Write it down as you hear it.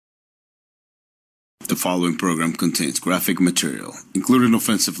The following program contains graphic material, including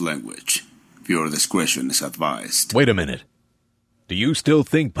offensive language. Viewer discretion is advised. Wait a minute. Do you still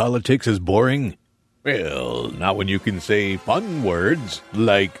think politics is boring? Well, not when you can say fun words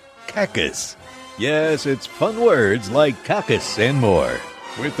like caucus. Yes, it's fun words like caucus and more.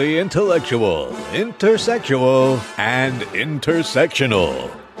 With the intellectual, intersexual, and intersectional.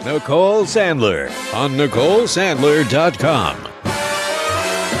 Nicole Sandler on NicoleSandler.com.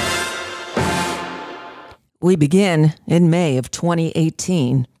 We begin in May of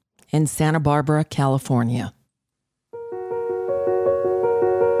 2018 in Santa Barbara, California.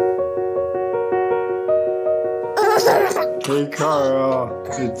 Hey Carl,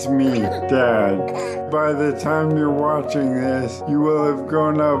 it's me, Dad. By the time you're watching this, you will have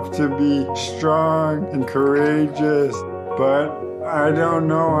grown up to be strong and courageous, but I don't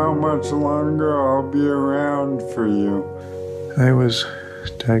know how much longer I'll be around for you. I was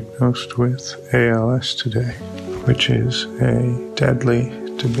diagnosed with ALS today, which is a deadly,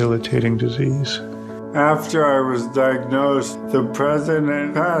 debilitating disease. After I was diagnosed, the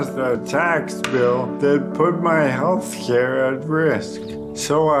president passed a tax bill that put my health care at risk.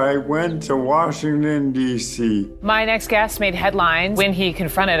 So I went to Washington, D.C. My next guest made headlines when he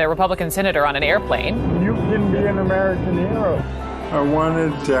confronted a Republican senator on an airplane. You can be an American hero. I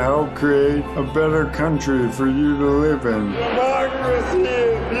wanted to help create a better country for you to live in. Democracy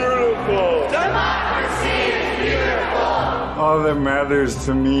is beautiful! Democracy is beautiful! All that matters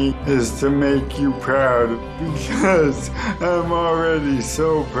to me is to make you proud, because I'm already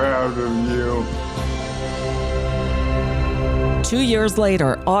so proud of you. 2 years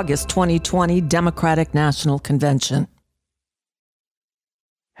later, August 2020, Democratic National Convention.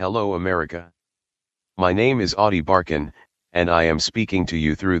 Hello, America. My name is Audie Barkin, and I am speaking to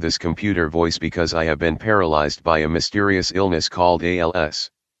you through this computer voice because I have been paralyzed by a mysterious illness called ALS.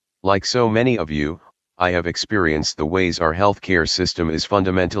 Like so many of you, I have experienced the ways our healthcare system is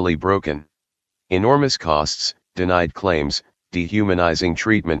fundamentally broken. Enormous costs, denied claims, dehumanizing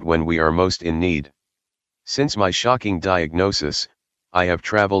treatment when we are most in need. Since my shocking diagnosis, I have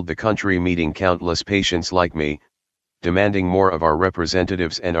traveled the country meeting countless patients like me, demanding more of our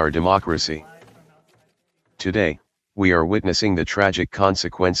representatives and our democracy. Today, we are witnessing the tragic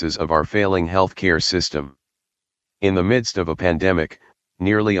consequences of our failing healthcare system. In the midst of a pandemic,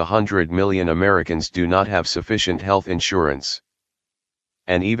 nearly 100 million Americans do not have sufficient health insurance.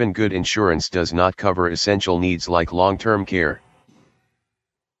 And even good insurance does not cover essential needs like long-term care.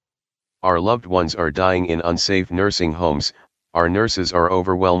 Our loved ones are dying in unsafe nursing homes, our nurses are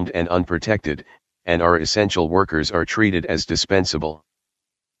overwhelmed and unprotected, and our essential workers are treated as dispensable.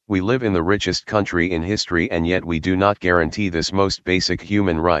 We live in the richest country in history, and yet we do not guarantee this most basic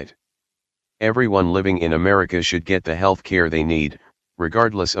human right. Everyone living in America should get the health care they need,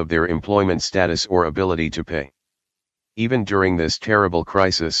 regardless of their employment status or ability to pay. Even during this terrible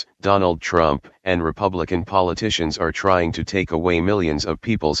crisis, Donald Trump and Republican politicians are trying to take away millions of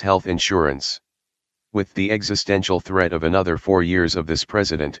people's health insurance. With the existential threat of another 4 years of this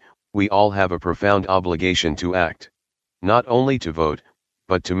president, we all have a profound obligation to act. Not only to vote,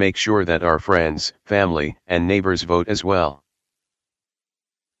 but to make sure that our friends, family, and neighbors vote as well.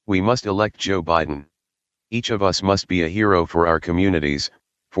 We must elect Joe Biden. Each of us must be a hero for our communities,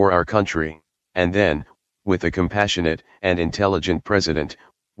 for our country, and then, with a compassionate and intelligent president,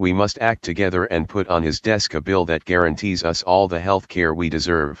 we must act together and put on his desk a bill that guarantees us all the health care we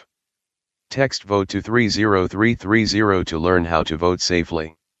deserve. Text VOTE to 30330 to learn how to vote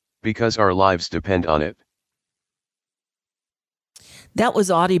safely. Because our lives depend on it. That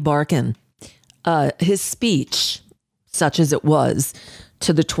was Audie Barkin. His speech, such as it was,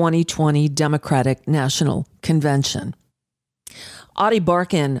 to the 2020 Democratic National Convention. Audie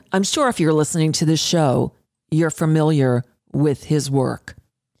Barkin, I'm sure if you're listening to this show, you're familiar with his work.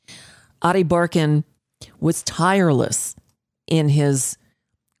 Audie Barkin was tireless in his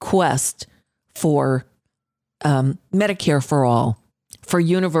quest for Medicare for all, for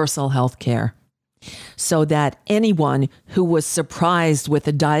universal health care, so that anyone who was surprised with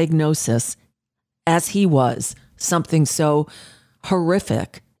a diagnosis, as he was, something so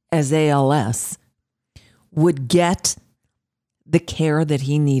horrific as ALS, would get the care that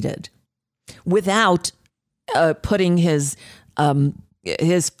he needed without putting his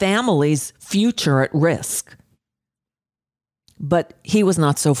family's future at risk. But he was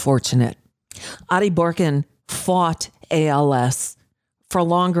not so fortunate. Audie Barkin fought ALS for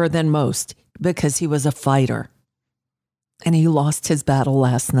longer than most because he was a fighter. And he lost his battle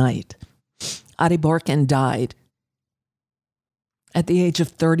last night. Audie Barkin died at the age of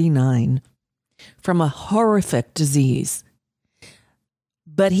 39 from a horrific disease.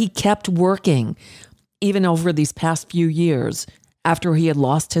 But he kept working even over these past few years, after he had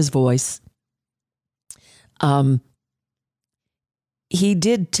lost his voice, he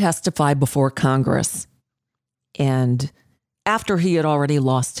did testify before Congress. And after he had already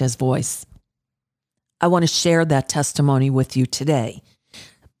lost his voice, I want to share that testimony with you today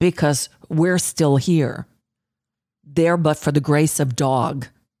because we're still here. There but for the grace of dog.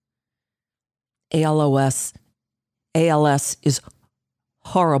 ALS is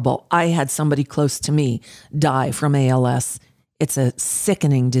horrible. I had somebody close to me die from ALS. It's a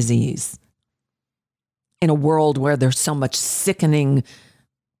sickening disease. In a world where there's so much sickening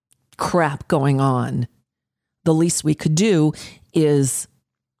crap going on, the least we could do is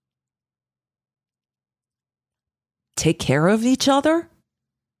take care of each other.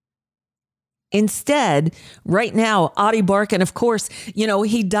 Instead, right now, Adi Barkan, of course,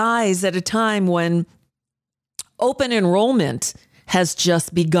 he dies at a time when open enrollment has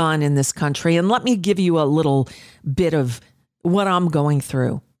just begun in this country. And let me give you a little bit of what I'm going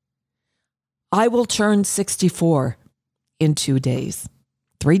through. I will turn 64 in 2 days.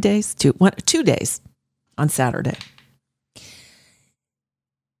 3 days? 2 days on Saturday.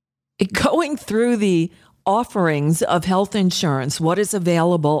 Going through the offerings of health insurance, what is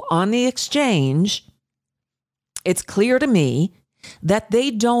available on the exchange, it's clear to me that they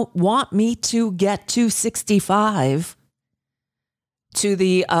don't want me to get to 65 to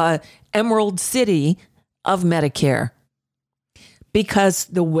the Emerald City of Medicare. Because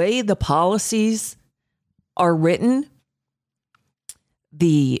the way the policies are written,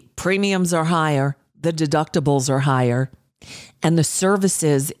 the premiums are higher, the deductibles are higher, and the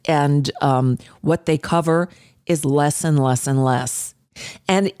services and what they cover is less and less and less.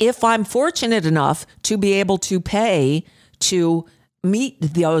 And if I'm fortunate enough to be able to pay to meet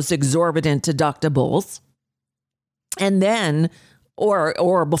those exorbitant deductibles, and then,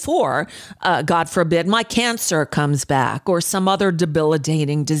 or before, God forbid, my cancer comes back or some other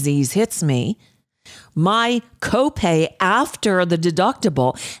debilitating disease hits me, my copay after the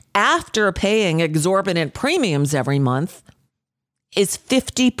deductible, after paying exorbitant premiums every month, is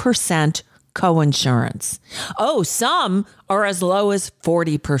 50% coinsurance. Oh, some are as low as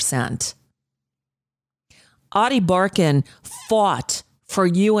 40%. Adi Barkan fought for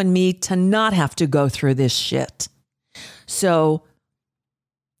you and me to not have to go through this shit. So,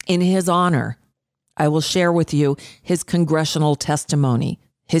 in his honor, I will share with you his congressional testimony,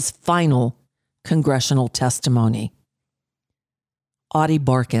 his final congressional testimony. Adi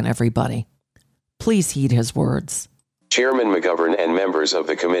Barkan, everybody. Please heed his words. Chairman McGovern and members of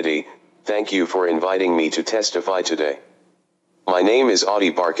the committee, thank you for inviting me to testify today. My name is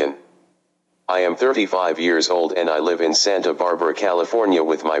Adi Barkan. I am 35 years old and I live in Santa Barbara, California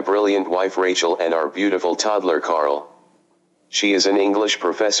with my brilliant wife Rachel and our beautiful toddler Carl. She is an English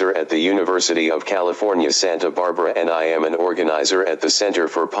professor at the University of California, Santa Barbara, and I am an organizer at the Center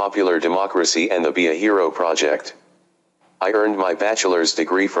for Popular Democracy and the Be a Hero Project. I earned my bachelor's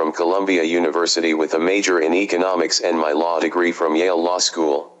degree from Columbia University with a major in economics and my law degree from Yale Law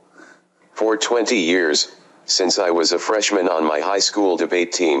School. For 20 years, since I was a freshman on my high school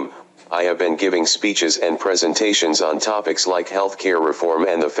debate team, I have been giving speeches and presentations on topics like healthcare reform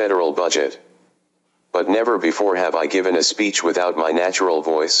and the federal budget. But never before have I given a speech without my natural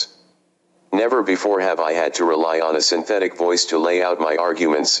voice. Never before have I had to rely on a synthetic voice to lay out my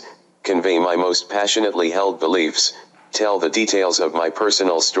arguments, convey my most passionately held beliefs, tell the details of my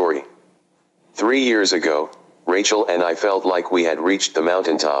personal story. 3 years ago, Rachel and I felt like we had reached the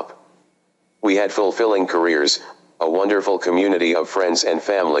mountaintop. We had fulfilling careers, a wonderful community of friends and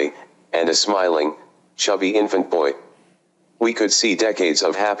family, and a smiling, chubby infant boy. We could see decades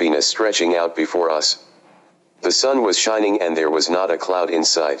of happiness stretching out before us. The sun was shining and there was not a cloud in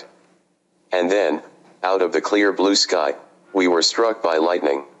sight. And then, out of the clear blue sky, we were struck by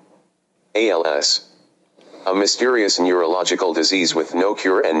lightning. ALS. A mysterious neurological disease with no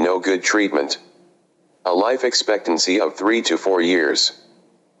cure and no good treatment. A life expectancy of 3 to 4 years.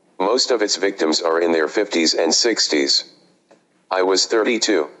 Most of its victims are in their 50s and 60s. I was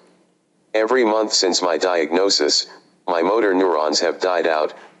 32. Every month since my diagnosis, my motor neurons have died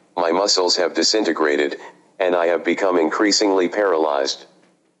out, my muscles have disintegrated, and I have become increasingly paralyzed.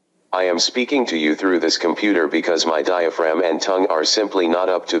 I am speaking to you through this computer because my diaphragm and tongue are simply not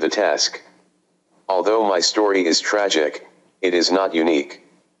up to the task. Although my story is tragic, it is not unique.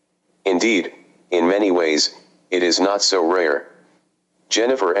 Indeed, in many ways, it is not so rare.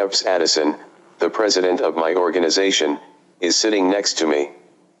 Jennifer Epps Addison, the president of my organization, is sitting next to me.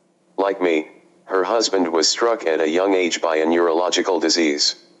 Like me, her husband was struck at a young age by a neurological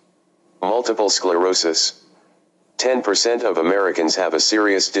disease. Multiple sclerosis. 10% of Americans have a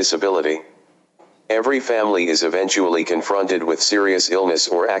serious disability. Every family is eventually confronted with serious illness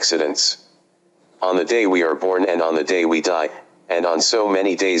or accidents. On the day we are born and on the day we die, and on so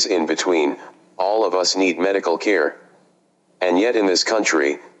many days in between, all of us need medical care. And yet in this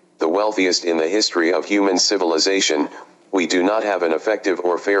country, the wealthiest in the history of human civilization, we do not have an effective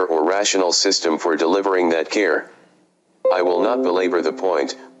or fair or rational system for delivering that care. I will not belabor the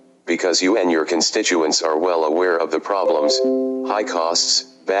point, because you and your constituents are well aware of the problems: high costs,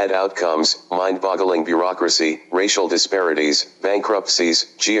 bad outcomes, mind-boggling bureaucracy, racial disparities,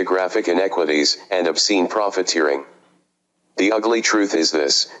 bankruptcies, geographic inequities, and obscene profiteering. The ugly truth is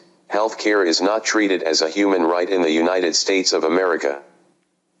this: health care is not treated as a human right in the United States of America.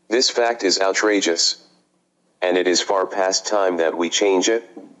 This fact is outrageous. And it is far past time that we change it.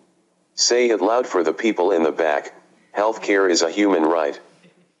 Say it loud for the people in the back: health care is a human right.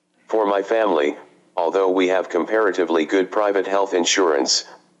 For my family, although we have comparatively good private health insurance,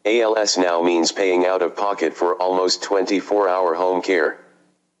 ALS now means paying out of pocket for almost 24-hour home care.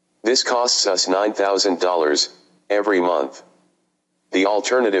 This costs us $9,000 every month. The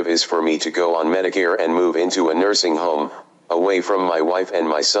alternative is for me to go on Medicare and move into a nursing home, away from my wife and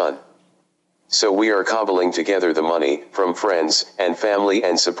my son. So we are cobbling together the money from friends and family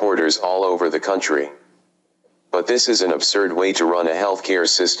and supporters all over the country. But this is an absurd way to run a healthcare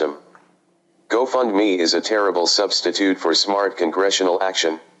system. GoFundMe is a terrible substitute for smart congressional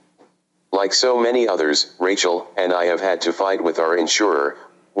action. Like so many others, Rachel and I have had to fight with our insurer,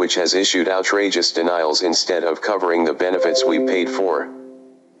 which has issued outrageous denials instead of covering the benefits we paid for.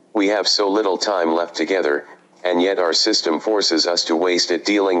 We have so little time left together, and yet our system forces us to waste it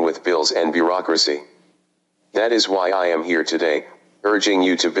dealing with bills and bureaucracy. That is why I am here today, urging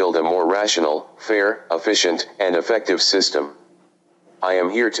you to build a more rational, fair, efficient, and effective system. I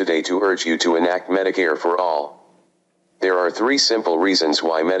am here today to urge you to enact Medicare for all. There are 3 simple reasons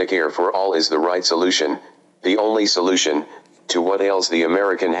why Medicare for all is the right solution, the only solution, to what ails the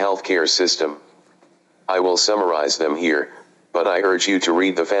American healthcare system. I will summarize them here, but I urge you to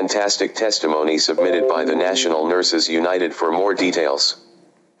read the fantastic testimony submitted by the National Nurses United for more details.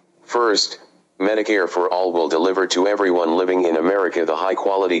 First, Medicare for all will deliver to everyone living in America the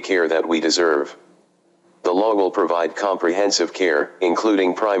high-quality care that we deserve. The law will provide comprehensive care,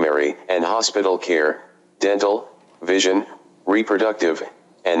 including primary and hospital care, dental, vision, reproductive,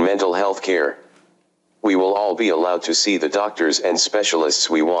 and mental health care. We will all be allowed to see the doctors and specialists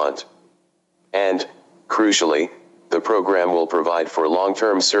we want. And, crucially, the program will provide for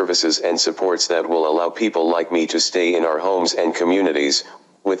long-term services and supports that will allow people like me to stay in our homes and communities,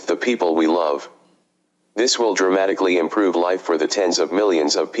 with the people we love. This will dramatically improve life for the tens of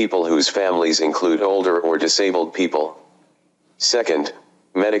millions of people whose families include older or disabled people. Second,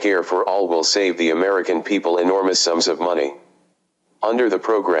 Medicare for all will save the American people enormous sums of money. Under the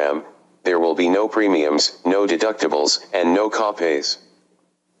program, there will be no premiums, no deductibles, and no copays.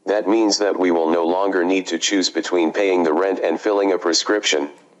 That means that we will no longer need to choose between paying the rent and filling a prescription.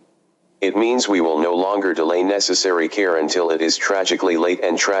 It means we will no longer delay necessary care until it is tragically late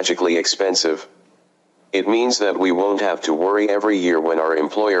and tragically expensive. It means that we won't have to worry every year when our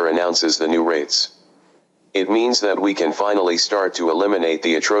employer announces the new rates. It means that we can finally start to eliminate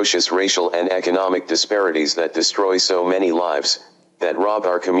the atrocious racial and economic disparities that destroy so many lives, that rob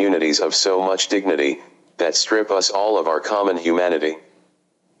our communities of so much dignity, that strip us all of our common humanity.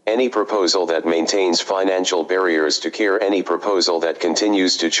 Any proposal that maintains financial barriers to care, any proposal that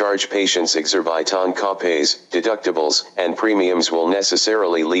continues to charge patients exorbitant copays, deductibles, and premiums will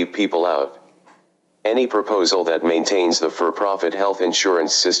necessarily leave people out. Any proposal that maintains the for-profit health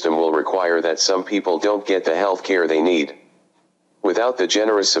insurance system will require that some people don't get the health care they need. Without the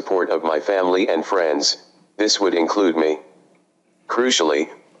generous support of my family and friends, this would include me. Crucially,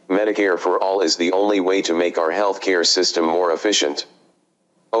 Medicare for all is the only way to make our health care system more efficient.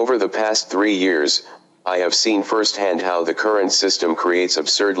 Over the past 3 years, I have seen firsthand how the current system creates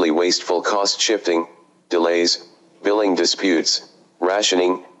absurdly wasteful cost shifting, delays, billing disputes,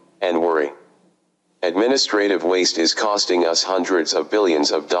 rationing, and worry. Administrative waste is costing us hundreds of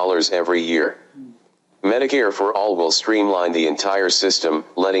billions of dollars every year. Medicare for all will streamline the entire system,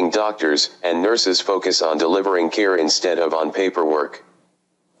 letting doctors and nurses focus on delivering care instead of on paperwork.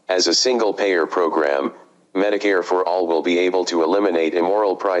 As a single-payer program, Medicare for all will be able to eliminate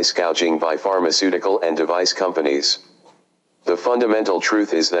immoral price gouging by pharmaceutical and device companies. The fundamental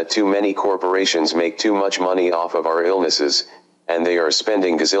truth is that too many corporations make too much money off of our illnesses, and they are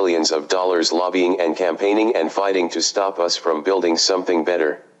spending gazillions of dollars lobbying and campaigning and fighting to stop us from building something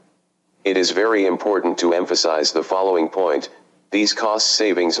better. It is very important to emphasize the following point: these cost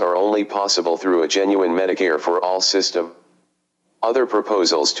savings are only possible through a genuine Medicare for all system. Other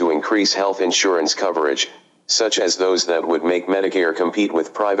proposals to increase health insurance coverage, such as those that would make Medicare compete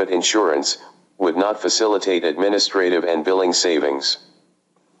with private insurance, would not facilitate administrative and billing savings.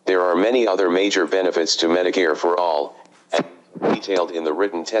 There are many other major benefits to Medicare for all, as detailed in the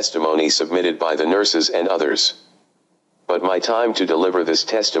written testimony submitted by the nurses and others. But my time to deliver this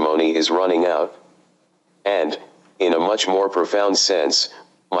testimony is running out. And, in a much more profound sense,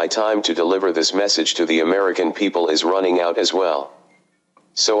 my time to deliver this message to the American people is running out as well.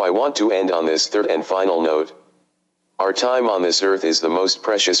 So I want to end on this third and final note. Our time on this earth is the most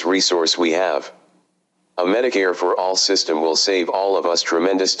precious resource we have. A Medicare for all system will save all of us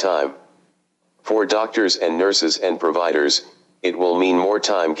tremendous time. For doctors and nurses and providers, it will mean more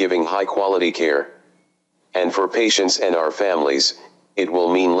time giving high quality care. And for patients and our families, it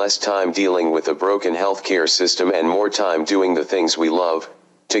will mean less time dealing with a broken healthcare system and more time doing the things we love,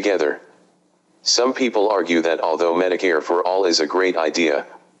 together. Some people argue that although Medicare for all is a great idea,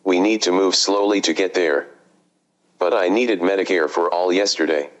 we need to move slowly to get there. But I needed Medicare for all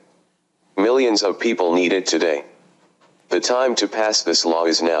yesterday. Millions of people need it today. The time to pass this law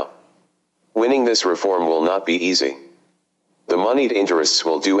is now. Winning this reform will not be easy. The moneyed interests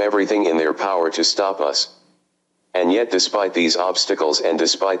will do everything in their power to stop us. And yet, despite these obstacles and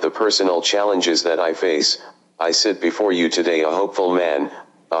despite the personal challenges that I face, I sit before you today a hopeful man,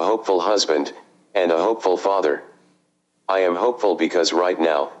 a hopeful husband, and a hopeful father. I am hopeful because right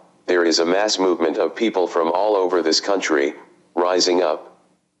now, there is a mass movement of people from all over this country, rising up.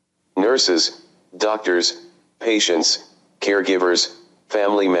 Nurses, doctors, patients, caregivers,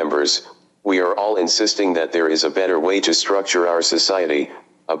 family members, we are all insisting that there is a better way to structure our society,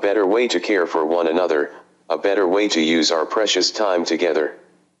 a better way to care for one another, a better way to use our precious time together.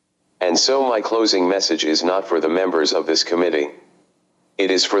 And so my closing message is not for the members of this committee.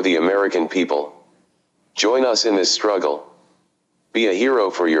 It is for the American people. Join us in this struggle. Be a hero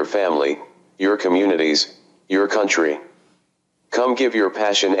for your family, your communities, your country. Come give your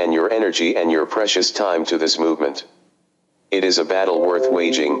passion and your energy and your precious time to this movement. It is a battle worth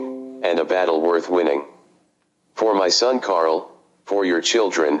waging, and a battle worth winning. For my son Carl, for your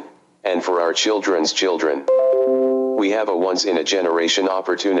children, and for our children's children. We have a once-in-a-generation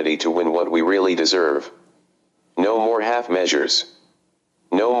opportunity to win what we really deserve. No more half measures.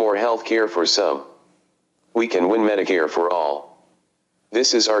 No more health care for some. We can win Medicare for all.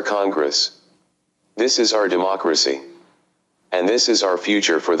 This is our Congress. This is our democracy. And this is our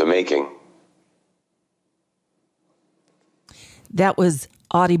future for the making. That was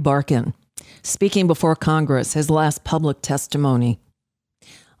Audie Barkan speaking before Congress, his last public testimony.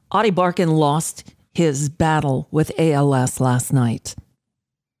 Audie Barkan lost his battle with ALS last night.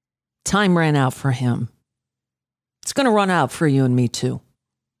 Time ran out for him. It's going to run out for you and me too.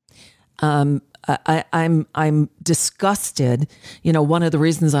 I'm disgusted. You know, one of the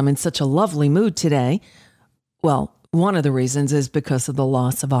reasons I'm in such a lovely mood today, well, one of the reasons is because of the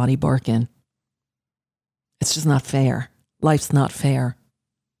loss of Audie Barkan. It's just not fair. Life's not fair.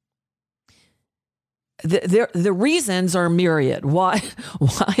 The reasons are myriad. Why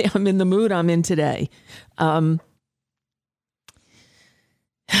I'm in the mood I'm in today. Along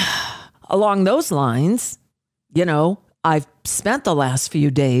those lines, you know, I've spent the last few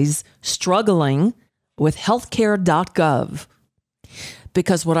days struggling with healthcare.gov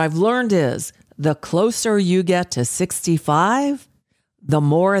because what I've learned is the closer you get to 65, the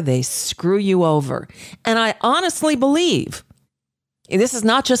more they screw you over. And I honestly believe, this is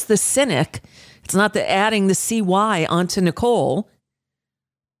not just the cynic, it's not the adding the CY onto Nicole,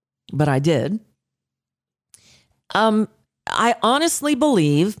 but I did. I honestly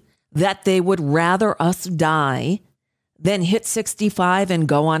believe that they would rather us die than hit 65 and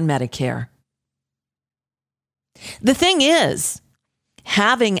go on Medicare. The thing is,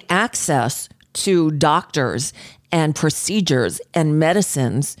 having access to doctors and procedures and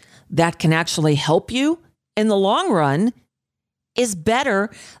medicines that can actually help you in the long run is better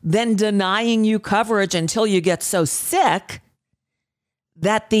than denying you coverage until you get so sick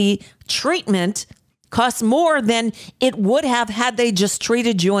that the treatment costs more than it would have had they just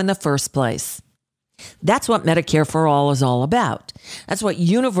treated you in the first place. That's what Medicare for All is all about. That's what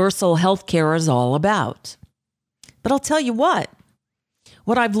universal health care is all about. But I'll tell you what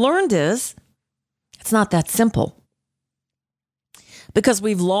I've learned is it's not that simple. Because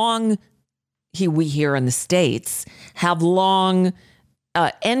we here in the States have long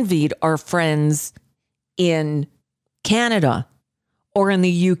envied our friends in Canada or in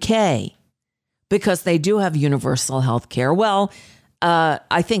the UK because they do have universal health care. Well,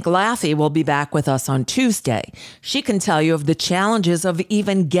 I think Laffy will be back with us on Tuesday. She can tell you of the challenges of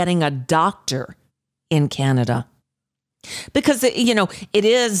even getting a doctor in Canada. Because, it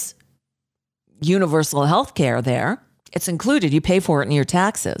is universal health care there. It's included. You pay for it in your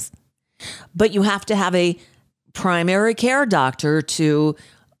taxes. But you have to have a primary care doctor to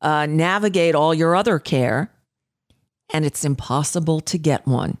navigate all your other care. And it's impossible to get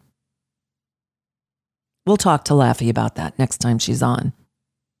one. We'll talk to Laffy about that next time she's on.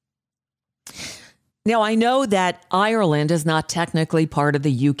 Now, I know that Ireland is not technically part of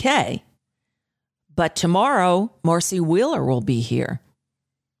the UK, but tomorrow, Marcy Wheeler will be here.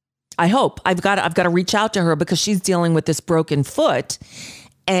 I hope. I've got to reach out to her because she's dealing with this broken foot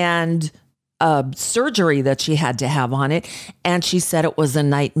and surgery that she had to have on it. And she said it was a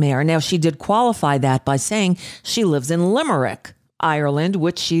nightmare. Now, she did qualify that by saying she lives in Limerick, Ireland,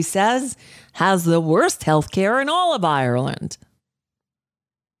 which she says has the worst health care in all of Ireland.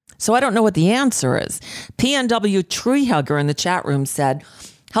 So I don't know what the answer is. PNW Treehugger in the chat room said,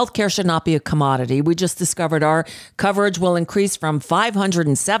 healthcare should not be a commodity. We just discovered our coverage will increase from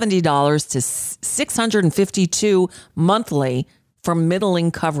 $570 to $652 monthly for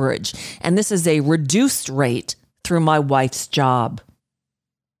middling coverage. And this is a reduced rate through my wife's job.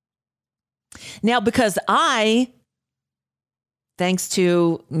 Now, because thanks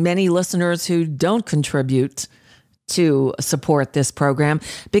to many listeners who don't contribute to support this program,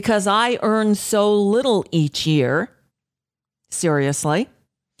 because I earn so little each year, seriously,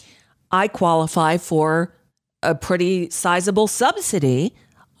 I qualify for a pretty sizable subsidy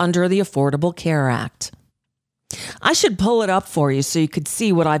under the Affordable Care Act. I should pull it up for you so you could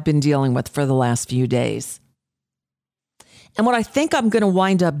see what I've been dealing with for the last few days. And what I think I'm going to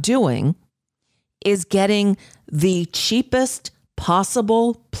wind up doing is getting the cheapest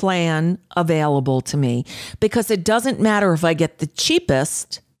possible plan available to me, because it doesn't matter if I get the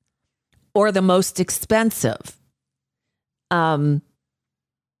cheapest or the most expensive. One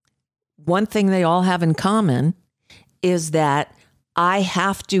thing they all have in common is that I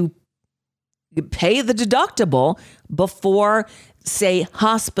have to pay the deductible before, say,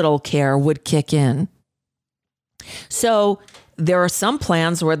 hospital care would kick in. So there are some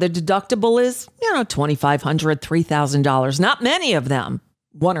plans where the deductible is, $2,500, $3,000. Not many of them,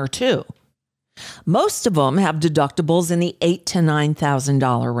 one or two. Most of them have deductibles in the $8,000 to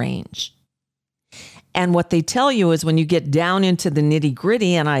 $9,000 range. And what they tell you is when you get down into the nitty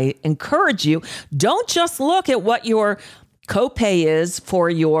gritty, and I encourage you, don't just look at what your copay is for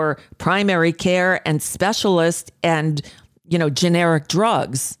your primary care and specialist and, generic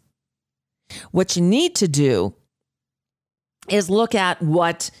drugs. What you need to do is look at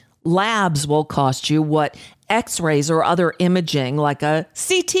what labs will cost you, what x-rays or other imaging, like a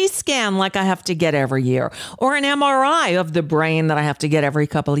CT scan like I have to get every year, or an MRI of the brain that I have to get every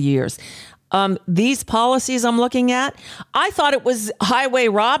couple of years. These policies I'm looking at, I thought it was highway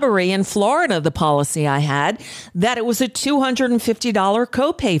robbery in Florida, the policy I had, that it was a $250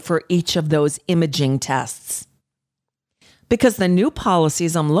 copay for each of those imaging tests. Because the new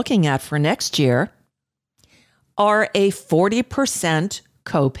policies I'm looking at for next year are a 40%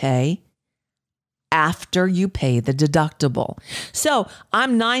 copay after you pay the deductible. So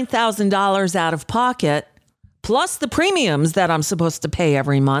I'm $9,000 out of pocket, plus the premiums that I'm supposed to pay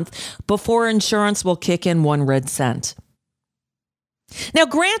every month before insurance will kick in 1 red cent. Now,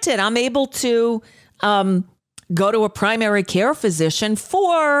 granted, I'm able to go to a primary care physician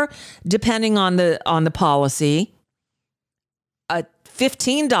for, depending on the policy, a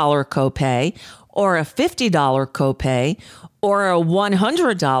 $15 copay or a $50 copay or a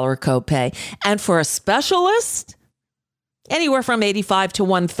 $100 copay. And for a specialist, anywhere from $85 to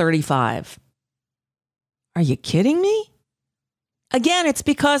 $135. Are you kidding me? Again, it's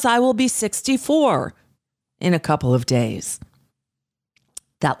because I will be 64 in a couple of days.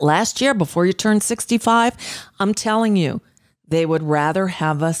 That last year before you turn 65, I'm telling you, they would rather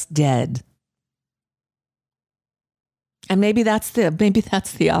have us dead. And maybe that's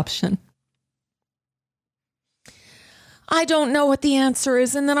the option. I don't know what the answer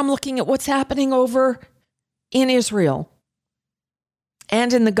is. And then I'm looking at what's happening over in Israel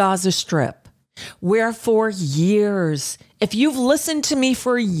and in the Gaza Strip, where for years, if you've listened to me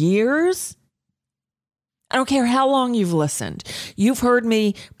for years, I don't care how long you've listened, you've heard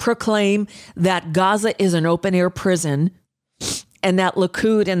me proclaim that Gaza is an open-air prison and that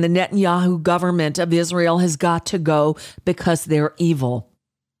Likud and the Netanyahu government of Israel has got to go because they're evil.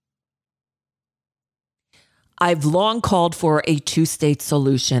 I've long called for a two-state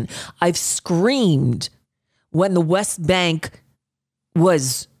solution. I've screamed when the West Bank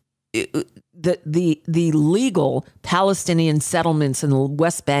was the legal Palestinian settlements in the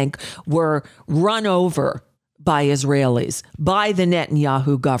West Bank were run over by Israelis, by the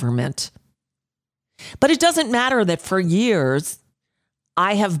Netanyahu government. But it doesn't matter that for years,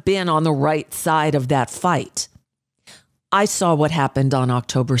 I have been on the right side of that fight. I saw what happened on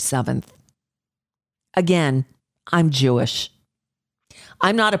October 7th. Again, I'm Jewish.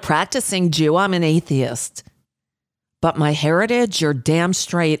 I'm not a practicing Jew. I'm an atheist. But my heritage, you're damn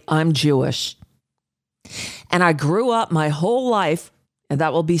straight, I'm Jewish. And I grew up my whole life, and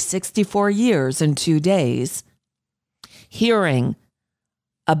that will be 64 years in 2 days, hearing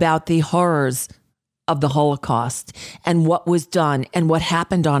about the horrors of the Holocaust and what was done and what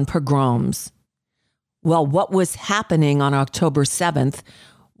happened on pogroms. Well, what was happening on October 7th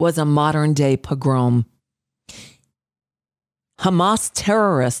was a modern day pogrom. Hamas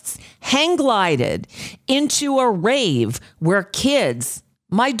terrorists hang glided into a rave where kids,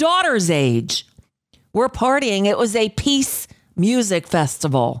 my daughter's age, were partying. It was a peace music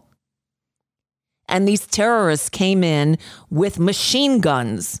festival. And these terrorists came in with machine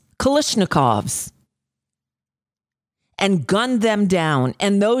guns, Kalashnikovs, and gunned them down.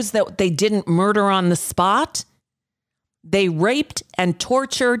 And those that they didn't murder on the spot, they raped and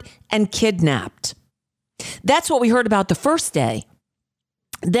tortured and kidnapped. That's what we heard about the first day.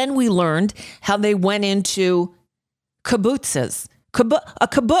 Then we learned how they went into kibbutzes. A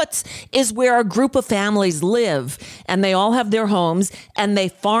kibbutz is where a group of families live, and they all have their homes, and they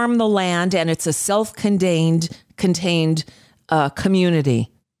farm the land, and it's a self-contained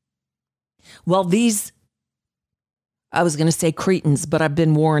community. Well, these, I was going to say Cretans, but I've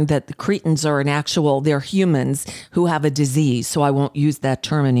been warned that the Cretans are they're humans who have a disease, so I won't use that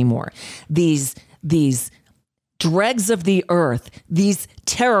term anymore. These dregs of the earth, these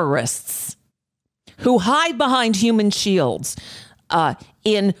terrorists who hide behind human shields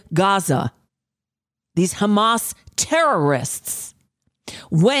in Gaza, these Hamas terrorists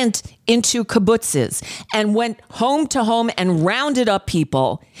went into kibbutzes and went home to home and rounded up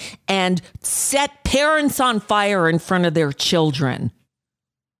people and set parents on fire in front of their children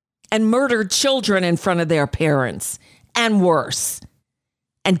and murdered children in front of their parents and worse,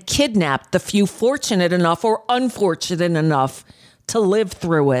 and kidnapped the few fortunate enough or unfortunate enough to live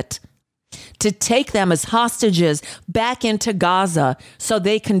through it, to take them as hostages back into Gaza so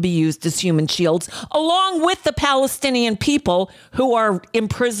they can be used as human shields, along with the Palestinian people who are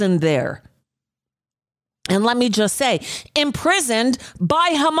imprisoned there. And let me just say, imprisoned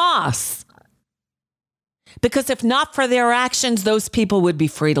by Hamas. Because if not for their actions, those people would be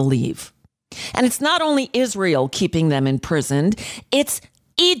free to leave. And it's not only Israel keeping them imprisoned, it's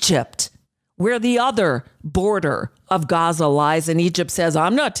Egypt, where the other border of Gaza lies, and Egypt says,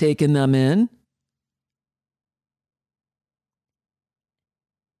 I'm not taking them in.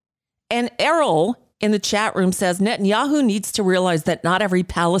 And Errol in the chat room says, Netanyahu needs to realize that not every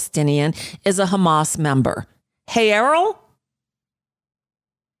Palestinian is a Hamas member. Hey, Errol?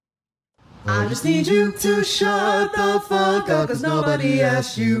 I just need you to shut the fuck up, cause nobody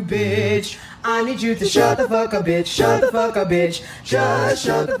asked you, bitch. I need you to shut the fuck up, bitch. Shut the fuck up, bitch. Just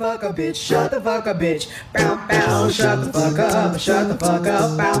shut the fuck up, bitch. Shut the fuck up, bitch. Bow, bow. Shut the fuck up. Shut the fuck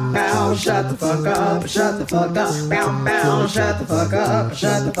up. Bow, bow. Shut the fuck up. Shut the fuck up. Bow, bow. Shut the fuck up.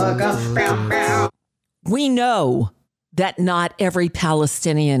 Shut the fuck up. Bow, bow. We know that not every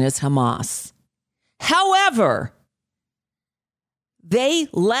Palestinian is Hamas. However, they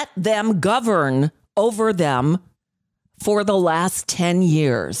let them govern over them for the last 10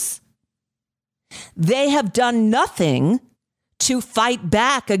 years. They have done nothing to fight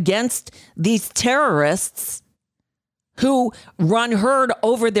back against these terrorists who run herd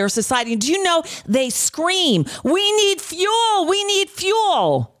over their society. Do you know they scream, we need fuel, we need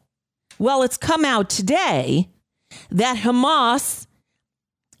fuel. Well, it's come out today that Hamas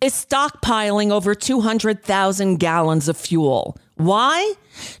is stockpiling over 200,000 gallons of fuel. Why?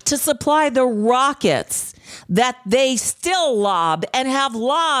 To supply the rockets that they still lob and have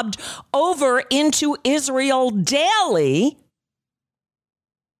lobbed over into Israel daily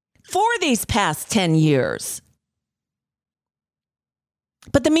for these past 10 years.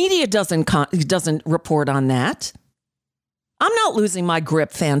 But the media doesn't report on that. I'm not losing my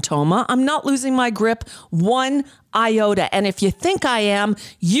grip, Fantoma. I'm not losing my grip one iota. And if you think I am,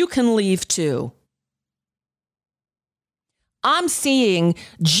 you can leave too. I'm seeing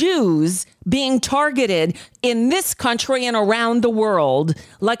Jews being targeted in this country and around the world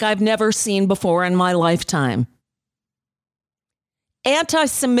like I've never seen before in my lifetime.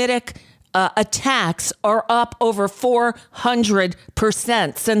 Anti-Semitic attacks are up over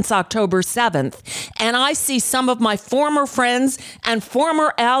 400% since October 7th. And I see some of my former friends and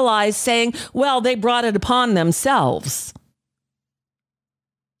former allies saying, well, they brought it upon themselves.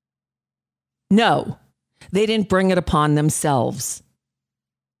 No. They didn't bring it upon themselves.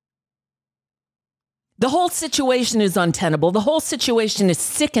 The whole situation is untenable. The whole situation is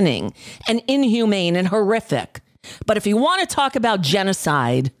sickening and inhumane and horrific. But if you want to talk about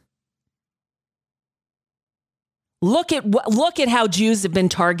genocide, look at how Jews have been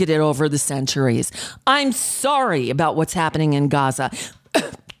targeted over the centuries. I'm sorry about what's happening in Gaza.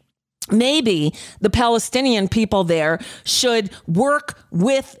 Maybe the Palestinian people there should work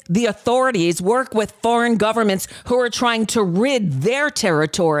with the authorities, work with foreign governments who are trying to rid their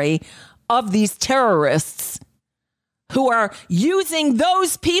territory of these terrorists who are using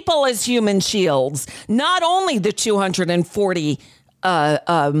those people as human shields, not only the 240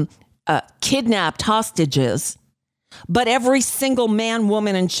 kidnapped hostages, but every single man,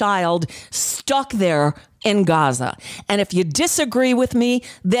 woman, and child stuck there in Gaza. And if you disagree with me,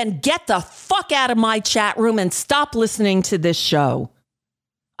 then get the fuck out of my chat room and stop listening to this show.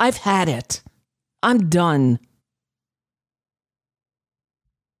 I've had it. I'm done.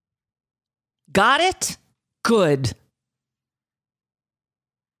 Got it? Good.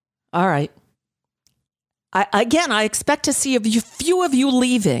 All right. I expect to see a few of you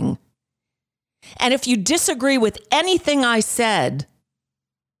leaving. And if you disagree with anything I said,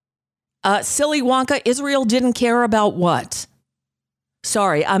 silly Wonka, Israel didn't care about what?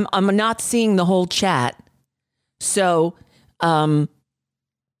 Sorry, I'm not seeing the whole chat. So,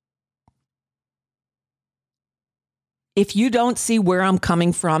 if you don't see where I'm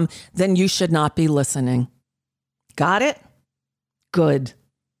coming from, then you should not be listening. Got it? Good.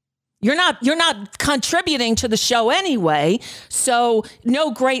 You're not contributing to the show anyway, so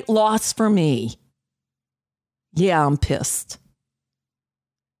no great loss for me. Yeah, I'm pissed.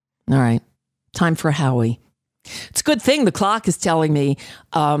 All right. Time for Howie. It's a good thing the clock is telling me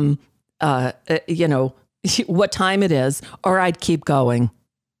what time it is, or I'd keep going.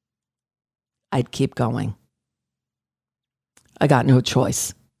 I got no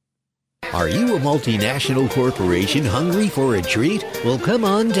choice. Are you a multinational corporation hungry for a treat? Well, come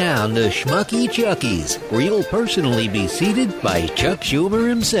on down to Schmucky Chucky's, where you'll personally be seated by Chuck Schumer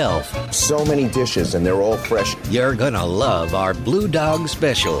himself. So many dishes, and they're all fresh. You're gonna love our Blue Dog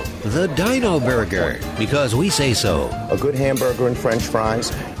Special, the Dino Burger, because we say so. A good hamburger and French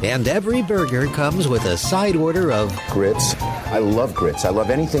fries. And every burger comes with a side order of grits. I love grits. I love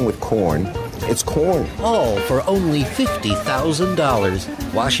anything with corn. It's corn. All for only $50,000.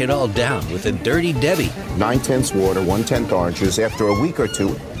 Wash it all down with a Dirty Debbie. 9/10 water, 1/10 orange juice. After a week or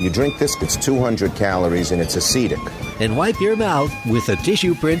two, you drink this. It's 200 calories and it's acidic. And wipe your mouth with a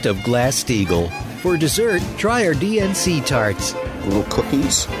tissue print of Glass-Steagall. For dessert, try our DNC tarts. Little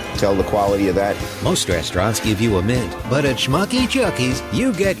cookies. Tell the quality of that. Most restaurants give you a mint, but at Schmucky Chucky's,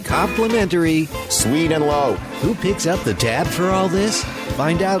 you get complimentary. Sweet and low. Who picks up the tab for all this?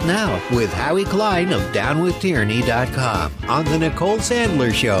 Find out now with Howie Klein of DownWithTyranny.com on the Nicole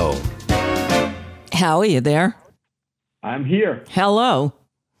Sandler Show. Howie, you there? I'm here. Hello.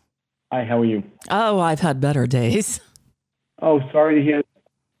 Hi, how are you? Oh, I've had better days. Oh, sorry to hear.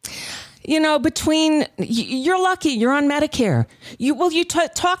 You know, you're lucky. You're on Medicare. Will you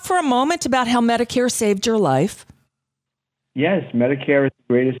talk for a moment about how Medicare saved your life? Yes, Medicare is the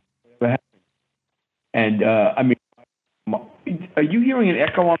greatest thing that ever happened. And are you hearing an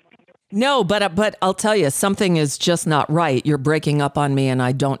echo on? No, but I'll tell you, something is just not right. You're breaking up on me, and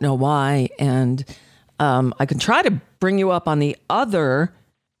I don't know why. And I can try to bring you up on the other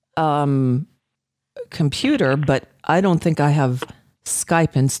computer, but I don't think I have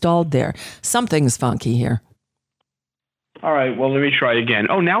Skype installed there. Something's funky here. All right, well, let me try again.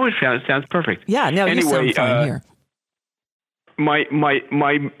 Oh, now it sounds perfect. Yeah, no, you sound fine here. My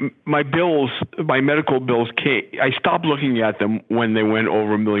bills, my medical bills I stopped looking at them when they went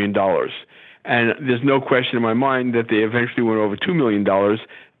over $1 million. And there's no question in my mind that they eventually went over $2 million,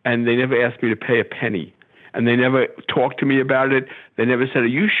 and they never asked me to pay a penny. And they never talked to me about it. They never said, "Are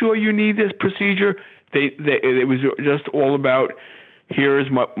you sure you need this procedure?" It was just all about, here's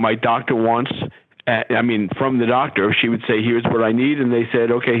my doctor wants. From the doctor, she would say, "Here's what I need," and they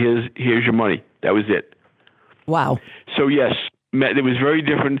said, "Okay, here's your money." That was it. Wow. So yes, it was very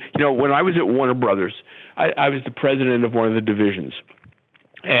different. You know, when I was at Warner Brothers, I was the president of one of the divisions,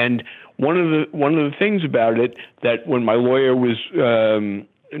 and one of the things about it, that when my lawyer was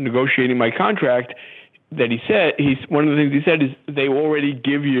negotiating my contract, that one of the things he said is, they already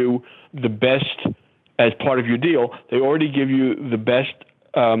give you the best as part of your deal. They already give you the best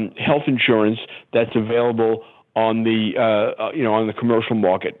health insurance that's available on the on the commercial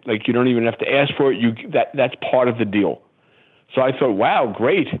market. Like, you don't even have to ask for it. That's part of the deal. So I thought, wow,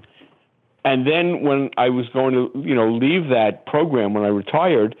 great. And then when I was going to leave that program when I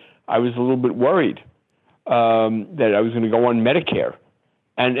retired, I was a little bit worried that I was going to go on Medicare.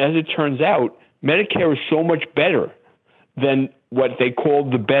 And as it turns out, Medicare is so much better than what they call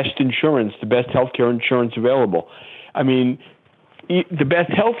the best insurance, the best healthcare insurance available. I mean, the best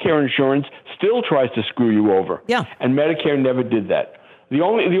healthcare insurance still tries to screw you over. Yeah. And Medicare never did that. The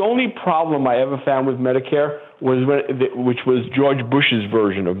only problem I ever found with Medicare was which was George Bush's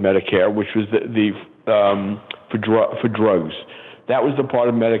version of Medicare, which was for drugs. That was the part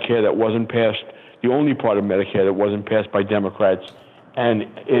of Medicare that wasn't passed. The only part of Medicare that wasn't passed by Democrats, and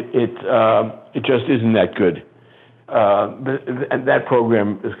it just isn't that good. And that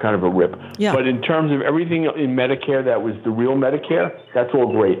program is kind of a rip. Yeah. But in terms of everything in Medicare that was the real Medicare, that's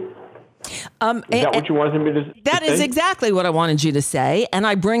all great. Is that what you wanted me to say? That is exactly what I wanted you to say. And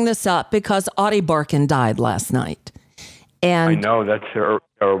I bring this up because Audie Barkin died last night. And I know, that's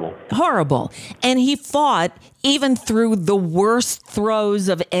terrible. Horrible. And he fought even through the worst throes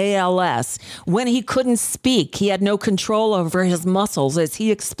of ALS when he couldn't speak. He had no control over his muscles, as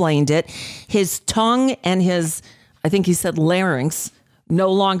he explained it. His tongue and his, I think he said larynx,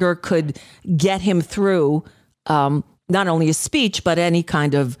 no longer could get him through not only his speech, but any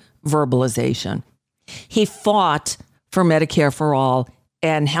kind of verbalization. He fought for Medicare for all.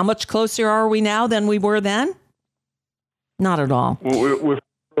 And how much closer are we now than we were then? Not at all. We're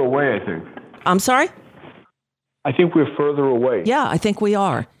further away, I think. I'm sorry? I think we're further away. Yeah, I think we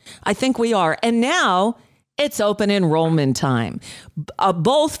are. And now it's open enrollment time,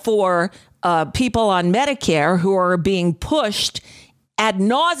 both for people on Medicare who are being pushed ad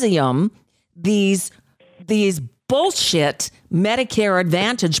nauseum these bullshit Medicare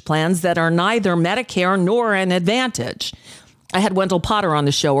Advantage plans that are neither Medicare nor an Advantage. I had Wendell Potter on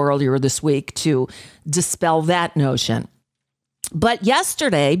the show earlier this week to dispel that notion. But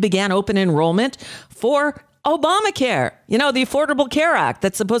yesterday began open enrollment for Obamacare, the Affordable Care Act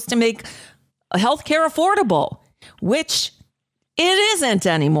that's supposed to make healthcare affordable, which it isn't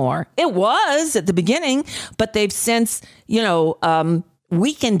anymore. It was at the beginning, but they've since,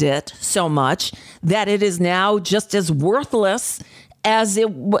 weakened it so much that it is now just as worthless as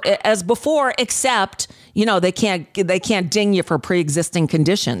before, except, they can't ding you for pre-existing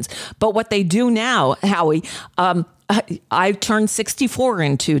conditions. But what they do now, Howie, I turned 64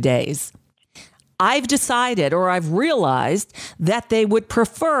 in 2 days. I've decided, or I've realized, that they would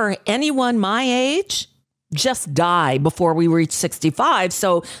prefer anyone my age just die before we reach 65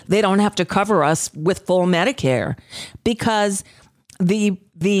 so they don't have to cover us with full Medicare. Because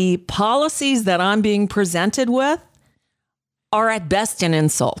the policies that I'm being presented with are at best an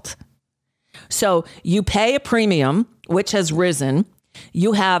insult. So you pay a premium, which has risen.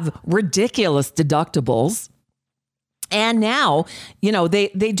 You have ridiculous deductibles. And now, they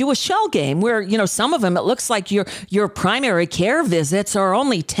do a shell game where, some of them, it looks like your primary care visits are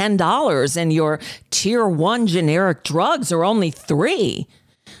only $10 and your tier 1 generic drugs are only $3.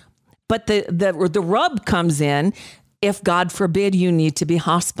 But the rub comes in if, God forbid, you need to be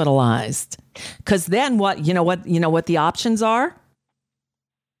hospitalized. Because then what the options are?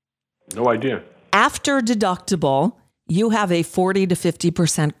 No idea. After deductible, you have a 40 to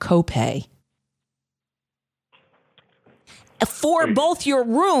 50% copay for both your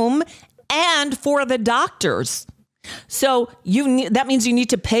room and for the doctors. So that means you need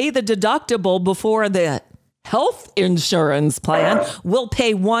to pay the deductible before the health insurance plan will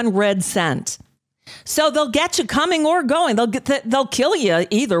pay 1 red cent. So they'll get you coming or going. They'll kill you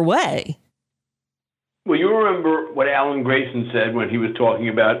either way. Well, you remember what Alan Grayson said when he was talking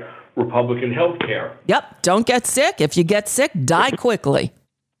about Republican health care. Yep. Don't get sick. If you get sick, die quickly.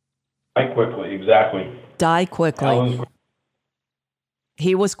 Die quickly. Exactly. Die quickly.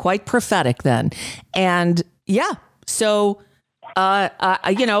 He was quite prophetic then. And yeah, so,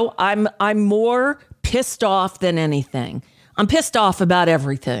 I'm more pissed off than anything. I'm pissed off about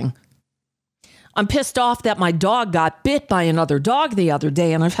everything. I'm pissed off that my dog got bit by another dog the other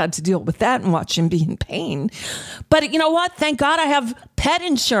day, and I've had to deal with that and watch him be in pain. But you know what? Thank God I have pet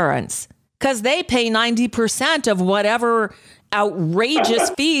insurance, because they pay 90% of whatever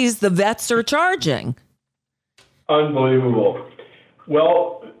outrageous fees the vets are charging. Unbelievable.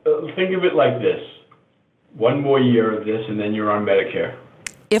 Well, think of it like this. 1 more year of this, and then you're on Medicare.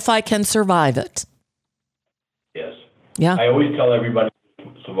 If I can survive it. Yes. Yeah. I always tell everybody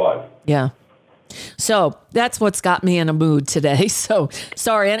to survive. Yeah. So that's what's got me in a mood today. So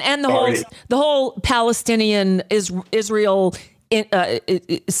sorry. And the whole Palestinian Israel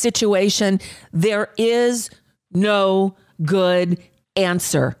situation, there is no good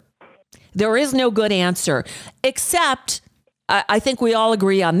answer. There is no good answer, except I think we all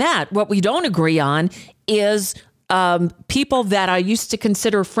agree on that. What we don't agree on is people that I used to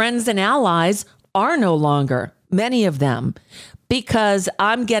consider friends and allies are no longer, many of them. because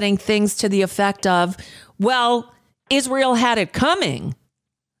I'm getting things to the effect of, well, Israel had it coming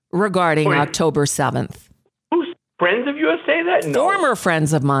regarding October 7th. Who's friends of yours say that? No. Former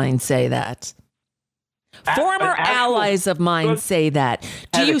friends of mine say that. Former allies of mine say that.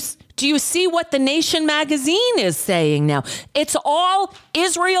 Do you see what The Nation magazine is saying now? It's all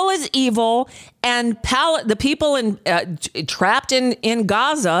Israel is evil, and the people trapped in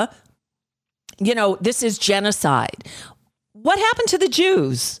Gaza, this is genocide. What happened to the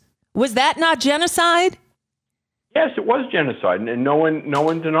Jews? Was that not genocide? Yes, it was genocide, and no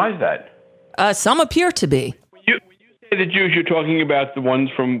one denies that. Some appear to be. When you say the Jews, you're talking about the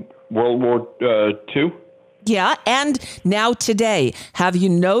ones from World War II? Yeah, and now today, have you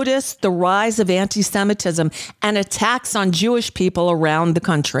noticed the rise of anti-Semitism and attacks on Jewish people around the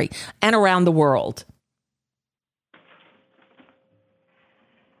country and around the world?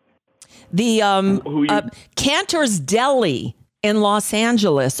 The Cantor's Deli in Los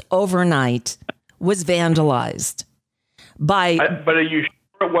Angeles overnight was vandalized by... But are you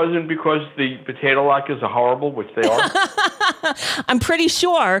sure it wasn't because the potato latkes are horrible, which they are? I'm pretty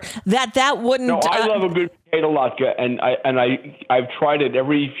sure that wouldn't... No, I love a good potato latke, and I've tried it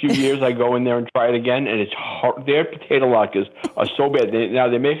every few years. I go in there and try it again, and it's hard. Their potato latkes are so bad.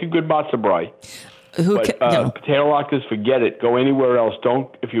 They make a good matzo brai. Potato latkes, forget it. Go anywhere else.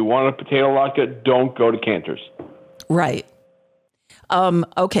 If you want a potato latke, don't go to Cantor's. Right.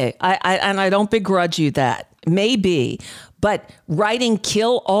 Okay. I don't begrudge you that. Maybe. But writing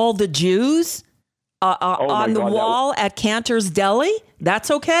 "kill all the Jews" on the wall at Cantor's Deli,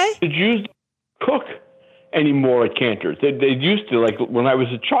 that's okay? The Jews don't cook anymore at Cantor's. They used to, like when I was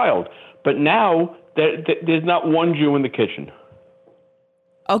a child. But now there's not one Jew in the kitchen.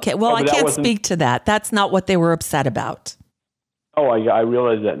 Okay, well, I can't speak to that. That's not what they were upset about. Oh, I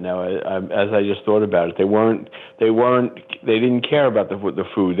realize that now. As I just thought about it, they didn't care about the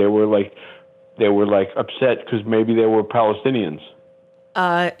food. They were like upset because maybe they were Palestinians.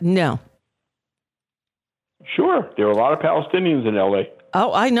 No. Sure, there are a lot of Palestinians in L.A.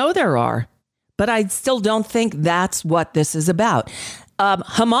 Oh, I know there are, but I still don't think that's what this is about.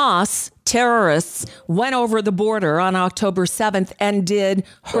 Hamas terrorists went over the border on October 7th and did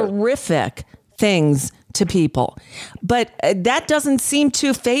horrific things to people, but that doesn't seem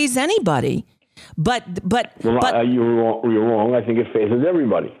to faze anybody. But you're wrong. I think it fazes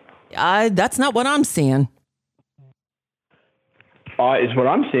everybody. That's not what I'm seeing. Is what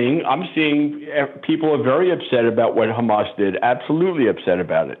I'm seeing. I'm seeing people are very upset about what Hamas did. Absolutely upset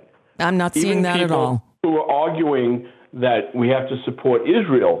about it. I'm not seeing that at all. Who are arguing that we have to support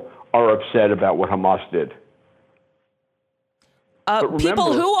Israel are upset about what Hamas did.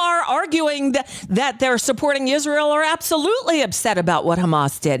 People who are arguing that they're supporting Israel are absolutely upset about what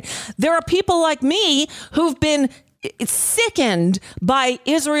Hamas did. There are people like me who've been sickened by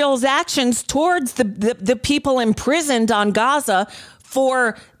Israel's actions towards the people imprisoned on Gaza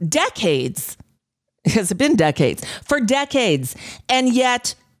for decades. It's been decades. For decades. And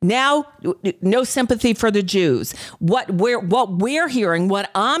yet now, no sympathy for the Jews. What we're hearing,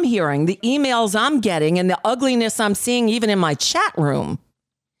 what I'm hearing, the emails I'm getting, and the ugliness I'm seeing even in my chat room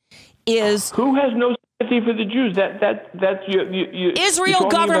is... Who has no sympathy for the Jews? That's you Israel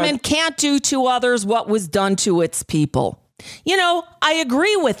government can't do to others what was done to its people. I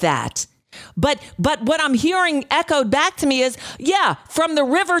agree with that. But what I'm hearing echoed back to me is, from the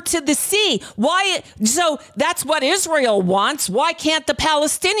river to the sea. Why? So that's what Israel wants. Why can't the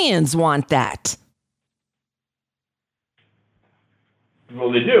Palestinians want that?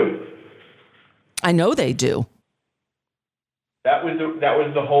 Well, they do. I know they do. That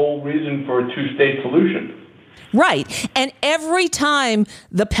was the whole reason for a two-state solution. Right. And every time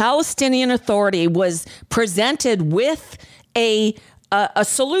the Palestinian Authority was presented with a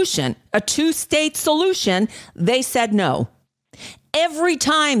solution, a two-state solution, they said no. Every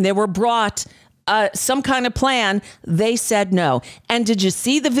time they were brought some kind of plan, they said no. And did you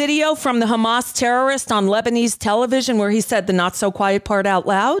see the video from the Hamas terrorist on Lebanese television where he said the not so quiet part out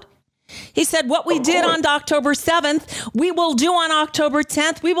loud? He said, what we did on October 7th, we will do on October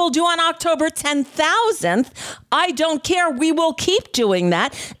 10th. We will do on October 10,000th. I don't care. We will keep doing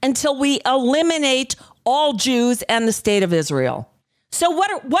that until we eliminate all Jews and the state of Israel. So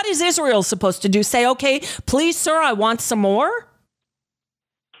what is Israel supposed to do? Say, okay, please, sir, I want some more?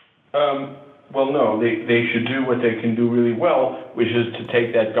 Well, no, they should do what they can do really well, which is to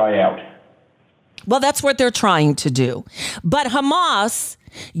take that guy out. Well, that's what they're trying to do. But Hamas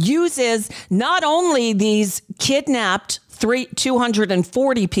uses not only these kidnapped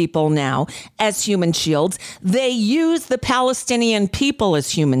 240 people now as human shields, they use the Palestinian people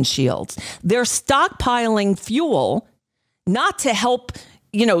as human shields. They're stockpiling fuel not to help,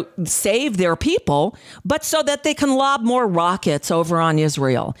 save their people, but so that they can lob more rockets over on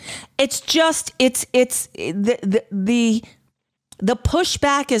Israel. It's just, the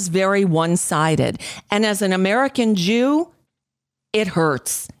pushback is very one-sided. And as an American Jew, it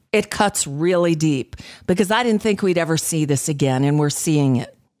hurts. It cuts really deep because I didn't think we'd ever see this again, and we're seeing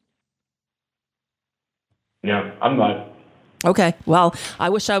it. Yeah, I'm not. Okay, well, I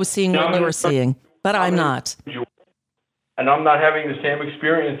wish I was seeing what you were seeing, but I'm not. And I'm not having the same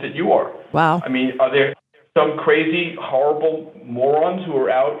experience that you are. Wow. I mean, are there some crazy, horrible morons who are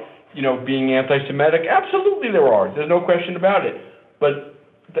out, being anti-Semitic? Absolutely there are. There's no question about it. But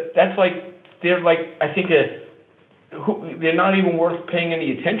that's they're I think they're not even worth paying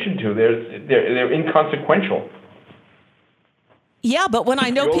any attention to. They're inconsequential. Yeah, but when I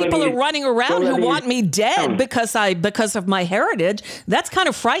know people are running around who want me dead because of my heritage, that's kind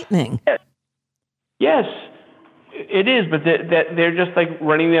of frightening. Yes, it is. But they're just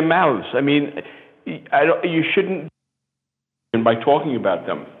running their mouths. I mean, you shouldn't by talking about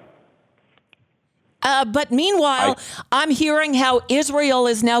them. But meanwhile, I'm hearing how Israel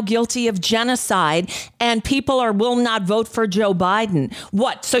is now guilty of genocide and people will not vote for Joe Biden.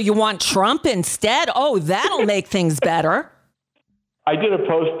 What? So you want Trump instead? Oh, that'll make things better. I did a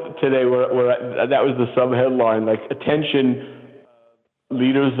post today where that was the sub-headline, attention,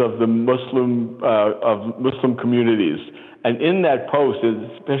 leaders of the Muslim communities. And in that post,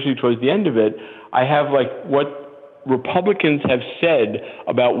 especially towards the end of it, I have what Republicans have said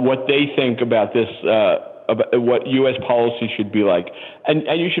about what they think about this, about what U.S. policy should be like. And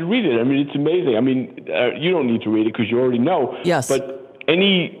you should read it. I mean, it's amazing. I mean, you don't need to read it because you already know. Yes. But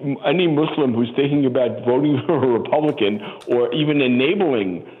any Muslim who's thinking about voting for a Republican or even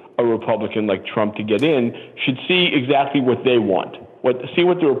enabling a Republican like Trump to get in should see exactly what they want. See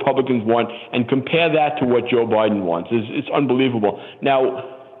what the Republicans want and compare that to what Joe Biden wants. It's unbelievable.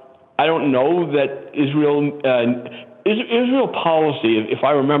 Now, I don't know that Israel policy, if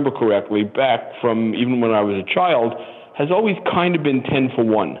I remember correctly, back from even when I was a child, has always kind of been 10 for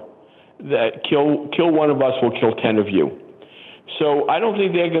 1. That kill one of us will kill 10 of you. So I don't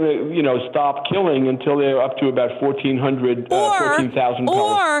think they're going to, stop killing until they're up to about 14,000 Palestinians.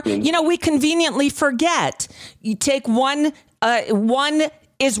 Or, we conveniently forget. You take one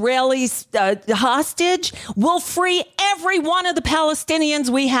Israeli hostage, we'll free every one of the Palestinians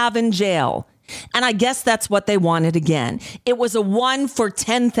we have in jail. And I guess that's what they wanted again. It was a 1 for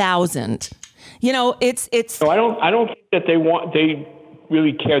 10,000. It's. No, I don't think that they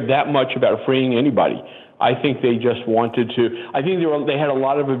really cared that much about freeing anybody. I think they just wanted to. I think they had a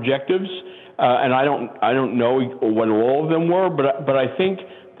lot of objectives, and I don't know what all of them were, but I think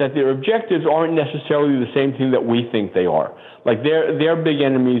that their objectives aren't necessarily the same thing that we think they are. Their big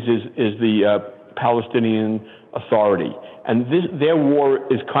enemies is the Palestinian Authority, and their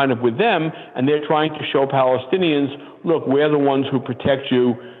war is kind of with them, and they're trying to show Palestinians, look, we're the ones who protect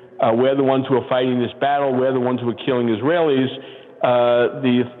you, we're the ones who are fighting this battle, we're the ones who are killing Israelis.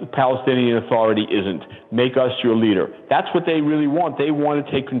 The Palestinian Authority isn't. Make us your leader. That's what they really want. They want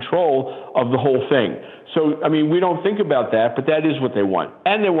to take control of the whole thing. So, I mean, we don't think about that, but that is what they want.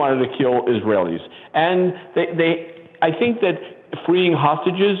 And they wanted to kill Israelis. And I think that freeing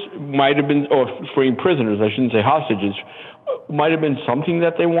hostages might have been, or freeing prisoners, I shouldn't say hostages, might have been something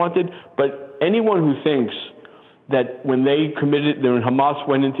that they wanted. But anyone who thinks that when Hamas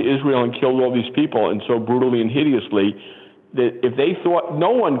went into Israel and killed all these people and so brutally and hideously, that if they thought, no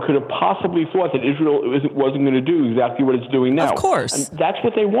one could have possibly thought that Israel wasn't going to do exactly what it's doing now. Of course. And that's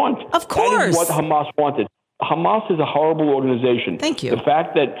what they want. Of course. That is what Hamas wanted. Hamas is a horrible organization. Thank you. The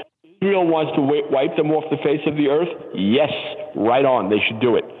fact that Israel wants to wipe them off the face of the earth, yes, right on. They should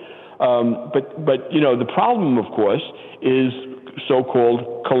do it. But the problem, of course, is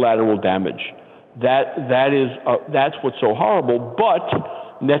so-called collateral damage. That's what's so horrible. But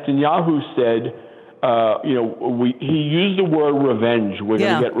Netanyahu said, he used the word revenge. We're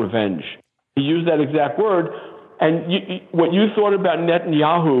going to get revenge. He used that exact word. And what you thought about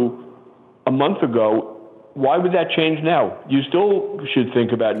Netanyahu a month ago, why would that change now? You still should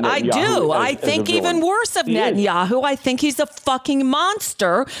think about Netanyahu. I do. I think even worse of Netanyahu. I think he's a fucking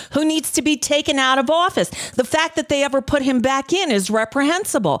monster who needs to be taken out of office. The fact that they ever put him back in is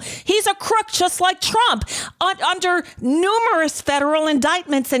reprehensible. He's a crook just like Trump under numerous federal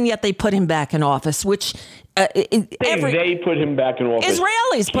indictments, and yet they put him back in office, which... they put him back in office.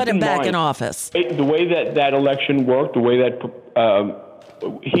 Israelis put him back in office. The way that election worked, the way that...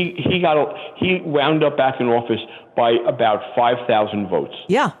 he wound up back in office by about 5,000 votes.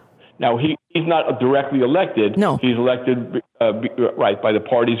 Yeah. Now he He's not directly elected. No. He's elected by the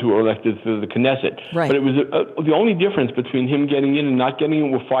parties who are elected through the Knesset. Right. But it was the only difference between him getting in and not getting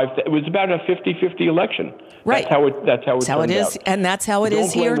in were it was about a 50-50 election. Right. That's how it is, out. and that's how it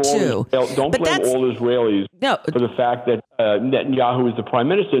is here too. Don't blame all Israelis for the fact that Netanyahu is the prime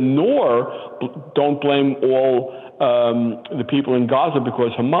minister, nor don't blame all the people in Gaza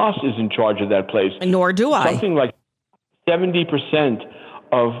because Hamas is in charge of that place. Nor do I. Something like 70%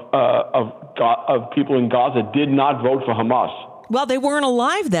 of people in Gaza did not vote for Hamas. Well, they weren't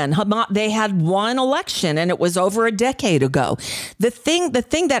alive then. They had one election, and it was over a decade ago. The thing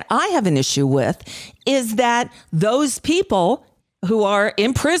that I have an issue with is that those people who are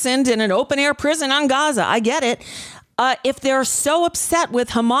imprisoned in an open-air prison on Gaza, I get it, if they're so upset with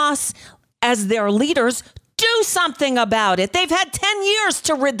Hamas as their leaders, do something about it. They've had 10 years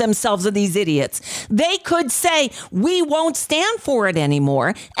to rid themselves of these idiots. They could say, we won't stand for it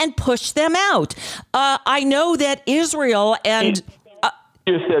anymore and push them out. I know that Israel and...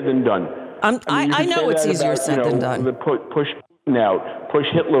 easier said than done. I know it's easier said than done. Push Putin out, push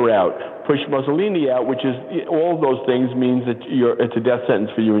Hitler out, push Mussolini out, which is all those things means that it's a death sentence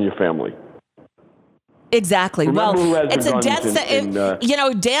for you and your family. Exactly. Remember it's a death sentence.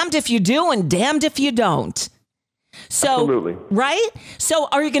 Damned if you do and damned if you don't. So, absolutely. Right? So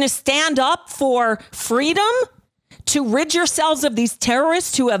are you going to stand up for freedom to rid yourselves of these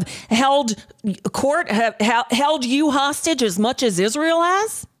terrorists who have held you hostage as much as Israel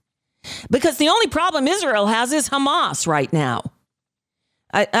has? Because the only problem Israel has is Hamas right now.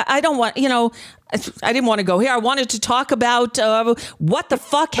 I don't want, I didn't want to go here. I wanted to talk about what the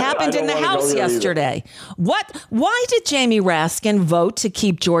fuck happened in the House yesterday. Why did Jamie Raskin vote to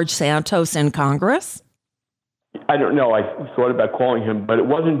keep George Santos in Congress? I don't know. I thought about calling him, but it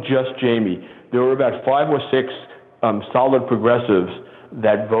wasn't just Jamie. There were about 5 or 6 solid progressives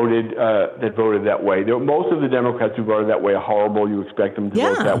that voted that way. Most of the Democrats who voted that way are horrible. You expect them to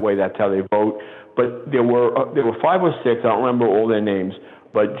vote that way. That's how they vote. But there were 5 or 6. I don't remember all their names,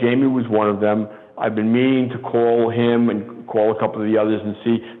 but Jamie was one of them. I've been meaning to call him and call a couple of the others and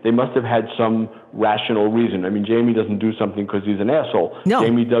see. They must have had some rational reason. I mean, Jamie doesn't do something because he's an asshole. No.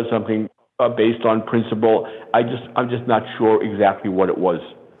 Jamie does something based on principle. I'm just not sure exactly what it was.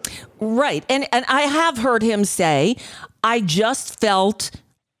 Right. And I have heard him say, I just felt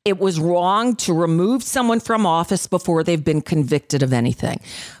it was wrong to remove someone from office before they've been convicted of anything.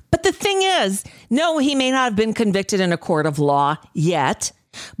 But the thing is, no, he may not have been convicted in a court of law yet,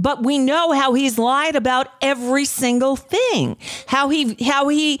 but we know how he's lied about every single thing, how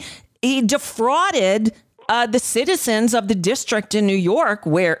he defrauded the citizens of the district in New York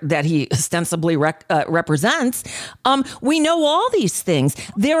that he ostensibly represents. We know all these things.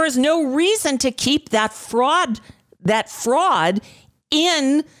 There is no reason to keep that fraud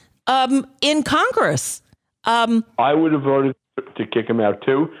in Congress. I would have voted to kick him out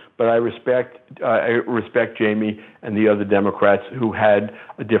too, but I respect Jamie and the other Democrats who had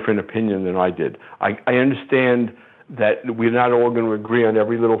a different opinion than I did. I understand that we're not all going to agree on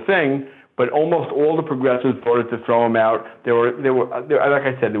every little thing, but almost all the progressives voted to throw him out. There were like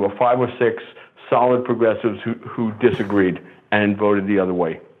I said, there were 5 or 6 solid progressives who disagreed and voted the other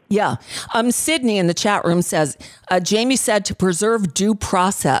way. Yeah. Sydney in the chat room says, Jamie said to preserve due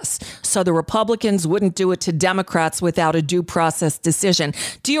process so the Republicans wouldn't do it to Democrats without a due process decision.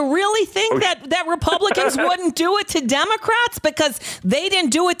 Do you really think that Republicans wouldn't do it to Democrats because they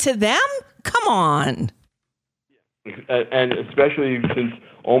didn't do it to them? Come on. And especially since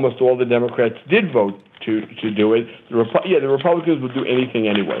almost all the Democrats did vote to do it. The Republicans would do anything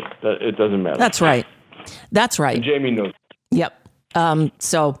anyway. It doesn't matter. That's right. And Jamie knows. Yep.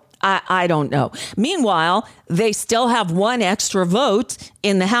 So I don't know. Meanwhile, they still have 1 extra vote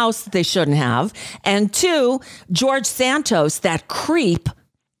in the House that they shouldn't have. And 2, George Santos, that creep,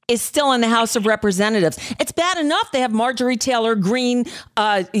 is still in the House of Representatives. It's bad enough they have Marjorie Taylor Greene,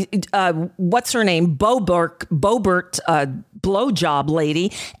 what's her name, Boebert, blowjob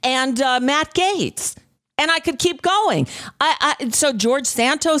lady, and Matt Gaetz. And I could keep going. So George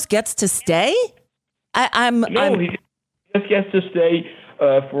Santos gets to stay? He just gets to stay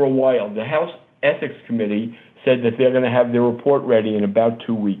for a while. The House Ethics Committee said that they're going to have their report ready in about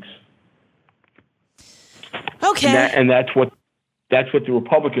 2 weeks. Okay. And that's what the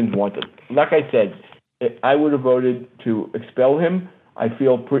Republicans wanted. Like I said, I would have voted to expel him. I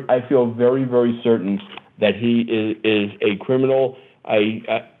feel very, very certain that he is a criminal.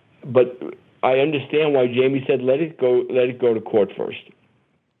 But I understand why Jamie said let it go to court first.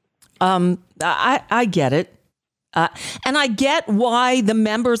 I get it. And I get why the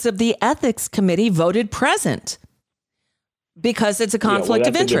members of the Ethics Committee voted present. Because it's a conflict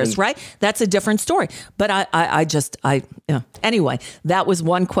of interest, right? That's a different story. But anyway, that was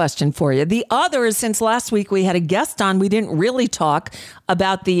one question for you. The other is, since last week we had a guest on, we didn't really talk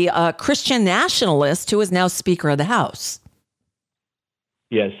about the Christian nationalist who is now Speaker of the House.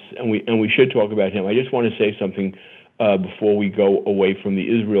 Yes, and we should talk about him. I just want to say something before we go away from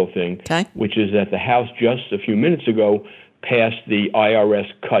the Israel thing, which is that the House just a few minutes ago passed the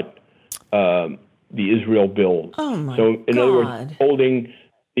IRS cut the Israel bill. Oh my so in God. other words, holding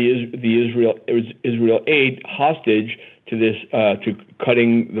the Israel aid hostage to this to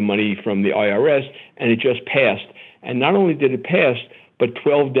cutting the money from the IRS, and it just passed. And not only did it pass, but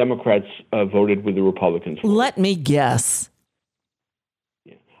 12 Democrats voted with the Republicans. Let me guess.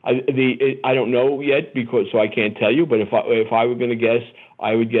 I don't know yet so I can't tell you. But if I were going to guess,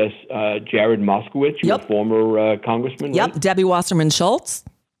 I would guess Jared Moskowitz, a former congressman. Yep, right? Debbie Wasserman Schultz.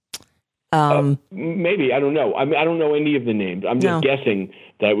 Maybe, I don't know. I mean, I don't know any of the names. I'm just guessing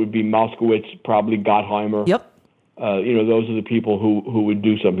that it would be Moskowitz, probably Gottheimer. Yep. Those are the people who would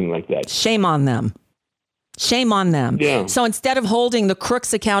do something like that. Shame on them. Shame on them. Yeah. So instead of holding the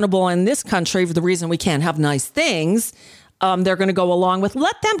crooks accountable in this country for the reason we can't have nice things, they're going to go along with,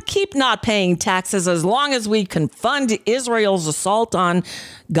 let them keep not paying taxes as long as we can fund Israel's assault on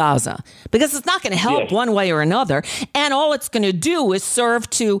Gaza. Because it's not going to help one way or another. And all it's going to do is serve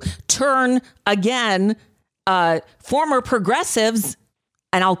to turn, again, former progressives,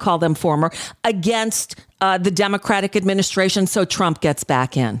 and I'll call them former, against the Democratic administration so Trump gets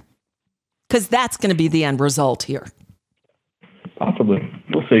back in. Because that's going to be the end result here. Possibly.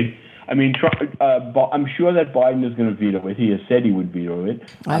 We'll see. I mean, I'm sure that Biden is going to veto it. He has said he would veto it.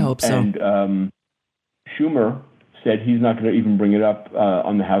 I hope so. And Schumer said he's not going to even bring it up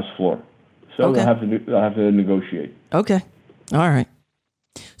on the House floor. So they'll have to negotiate. Okay. All right.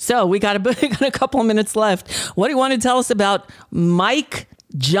 So we got a couple of minutes left. What do you want to tell us about Mike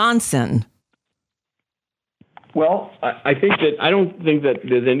Johnson? Well, I don't think that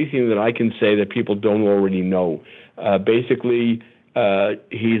there's anything that I can say that people don't already know. Basically,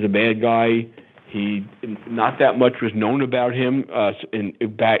 he's a bad guy. Not that much was known about him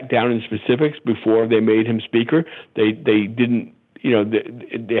back down in specifics before they made him speaker. They didn't,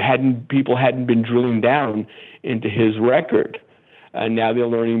 people hadn't been drilling down into his record, and now they're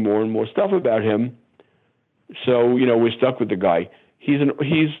learning more and more stuff about him. So we're stuck with the guy. He's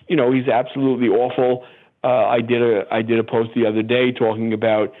absolutely awful. I did a post the other day talking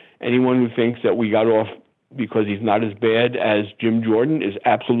about anyone who thinks that we got off because he's not as bad as Jim Jordan is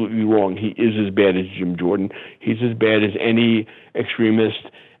absolutely wrong. He is as bad as Jim Jordan. He's as bad as any extremist,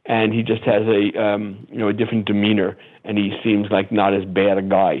 and he just has a different demeanor, and he seems like not as bad a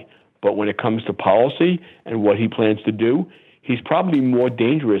guy. But when it comes to policy and what he plans to do, he's probably more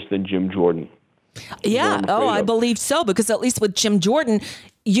dangerous than Jim Jordan. Yeah. Oh, I believe so, because at least with Jim Jordan,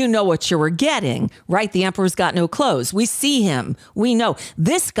 you know what you were getting, right? The emperor's got no clothes. We see him. We know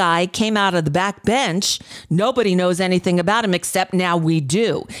this guy came out of the back bench. Nobody knows anything about him except now we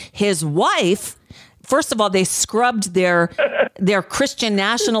do. His wife, first of all, they scrubbed their Christian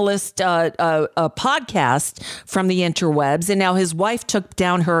nationalist podcast from the interwebs, and now his wife took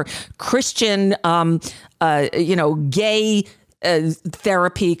down her Christian, gay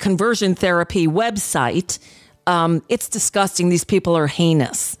therapy, conversion therapy website. It's disgusting. These people are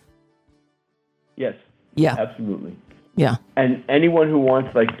heinous. Yes. Yeah. Absolutely. Yeah. And anyone who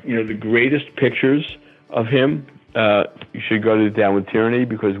wants, the greatest pictures of him, you should go to Down with Tyranny,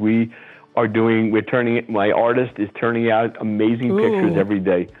 because my artist is turning out amazing pictures every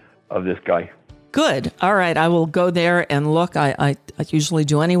day of this guy. Good. All right. I will go there and look. I usually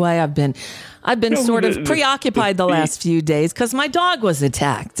do anyway. I've been sort of preoccupied the last few days because my dog was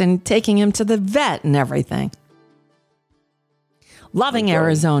attacked and taking him to the vet and everything. Loving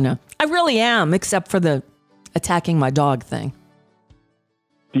Arizona. I really am, except for the attacking my dog thing.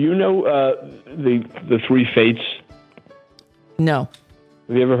 Do you know the Three Fates? No.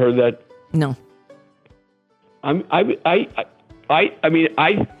 Have you ever heard that? No. I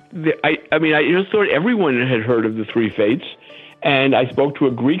just thought everyone had heard of the Three Fates, and I spoke to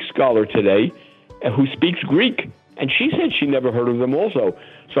a Greek scholar today who speaks Greek, and she said she never heard of them also.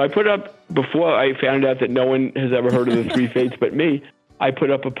 So I put up, before I found out that no one has ever heard of the Three Fates but me, I put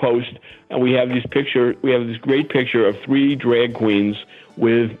up a post, and we have this great picture of three drag queens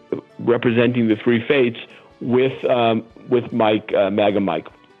representing the Three Fates with Mike, MAGA Mike.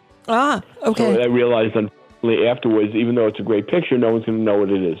 Ah, okay. So I realized, unfortunately, afterwards, even though it's a great picture, no one's going to know what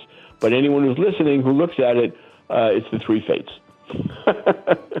it is. But anyone who's listening who looks at it, it's the Three Fates.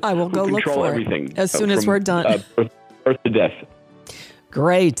 I will go look for everything it as soon as we're done. Birth to death.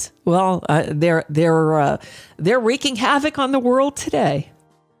 Great. Well, they're wreaking havoc on the world today.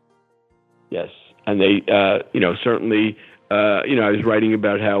 Yes, and they, certainly, I was writing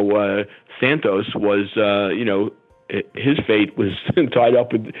about how Santos was, his fate was tied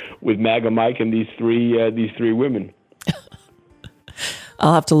up with MAGA Mike and these three women.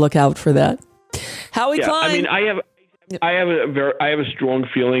 I'll have to look out for that. Howie Klein. I mean, I have a strong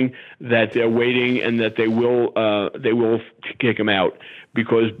feeling that they're waiting and that they will kick him out,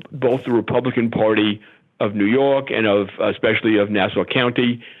 because both the Republican Party of New York and especially of Nassau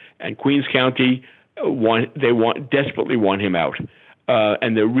County and Queens County desperately want him out.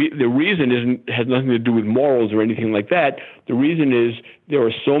 And the reason has nothing to do with morals or anything like that. The reason is there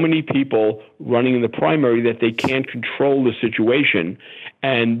are so many people running in the primary that they can't control the situation,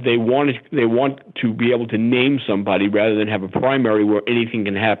 and they want to be able to name somebody rather than have a primary where anything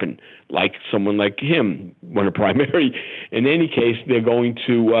can happen, like someone like him won a primary. In any case, they're going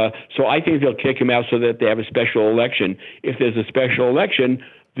to. So I think they'll kick him out so that they have a special election. If there's a special election,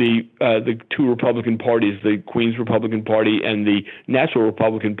 the two Republican parties, the Queens Republican Party and the Nassau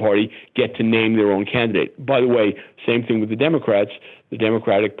Republican Party, get to name their own candidate. By the way, same thing with the Democrats. The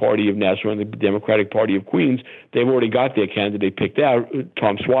Democratic Party of Nassau and the Democratic Party of Queens, they've already got their candidate picked out,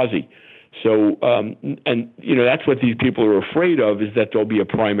 Tom Suozzi. So, that's what these people are afraid of, is that there'll be a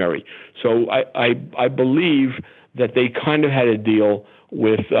primary. So I believe that they kind of had a deal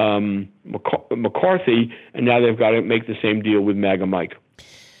with McCarthy, and now they've got to make the same deal with MAGA Mike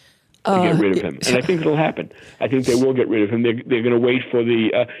to get rid of him. And I think it'll happen. I think they will get rid of him. They're going to wait for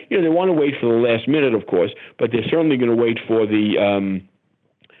the, they want to wait for the last minute, of course, but they're certainly going to wait for the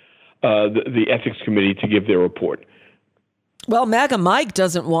ethics committee to give their report. Well, MAGA Mike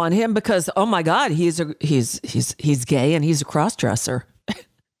doesn't want him because, oh my God, he's gay and he's a cross-dresser.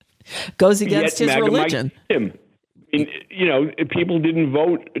 Goes against his MAGA religion. Mike, him. People didn't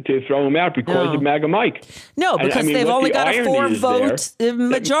vote to throw him out because of MAGA Mike. No, because they've only got a 4-vote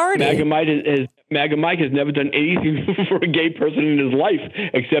majority. MAGA Mike has never done anything for a gay person in his life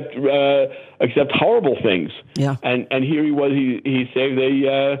except horrible things. Yeah. And here he was. He saved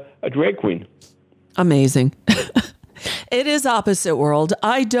a drag queen. Amazing. It is opposite world.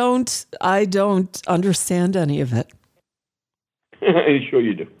 I don't understand any of it. Sure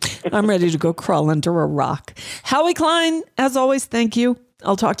you do. I'm ready to go crawl under a rock. Howie Klein, as always, thank you.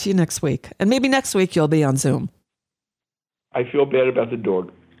 I'll talk to you next week. And maybe next week you'll be on Zoom. I feel bad about the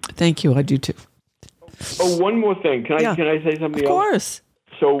dog. Thank you. I do too. Oh, one more thing. Can I say something else? Of course.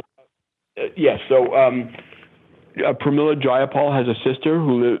 So, Pramila Jayapal has a sister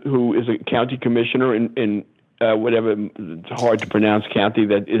who is a county commissioner in whatever, it's hard to pronounce county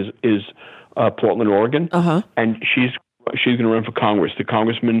that is Portland, Oregon. Uh-huh. And she's going to run for Congress. The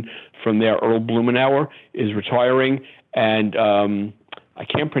congressman from there, Earl Blumenauer, is retiring, and I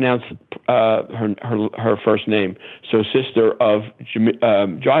can't pronounce her first name. So, sister of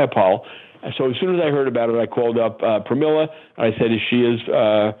Jayapal. So as soon as I heard about it, I called up Pramila, and I said, "Is she as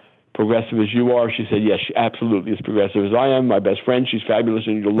progressive as you are?" She said, "Yes, she absolutely as progressive as I am. My best friend. She's fabulous,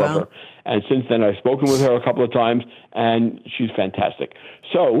 and you'll love her." And since then, I've spoken with her a couple of times, and she's fantastic.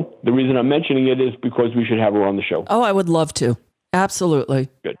 So the reason I'm mentioning it is because we should have her on the show. Oh, I would love to. Absolutely.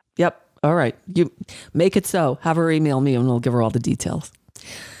 Good. Yep. All right. You make it so. Have her email me, and we'll give her all the details.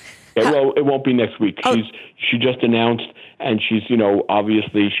 Yeah, well, it won't be next week. She just announced, and she's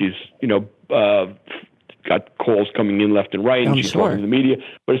obviously she's got calls coming in left and right, and she's talking to the media.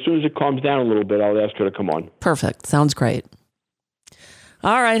 But as soon as it calms down a little bit, I'll ask her to come on. Perfect. Sounds great.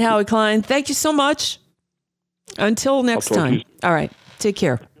 All right, Howie Klein. Thank you so much. Until next time. All right. Take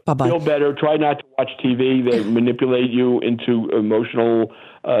care. Bye-bye. Feel better. Try not to watch TV. They manipulate you into emotional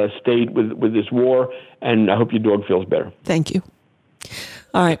state with this war, and I hope your dog feels better. Thank you.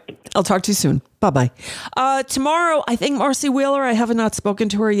 All right. I'll talk to you soon. Bye-bye. Tomorrow, I think Marcy Wheeler, I have not spoken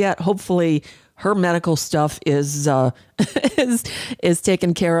to her yet. Hopefully her medical stuff is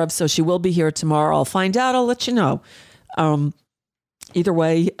taken care of, so she will be here tomorrow. I'll find out. I'll let you know. Either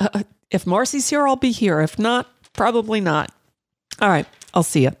way, if Marcy's here, I'll be here. If not, probably not. All right. I'll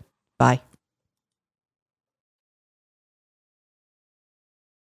see you. Bye.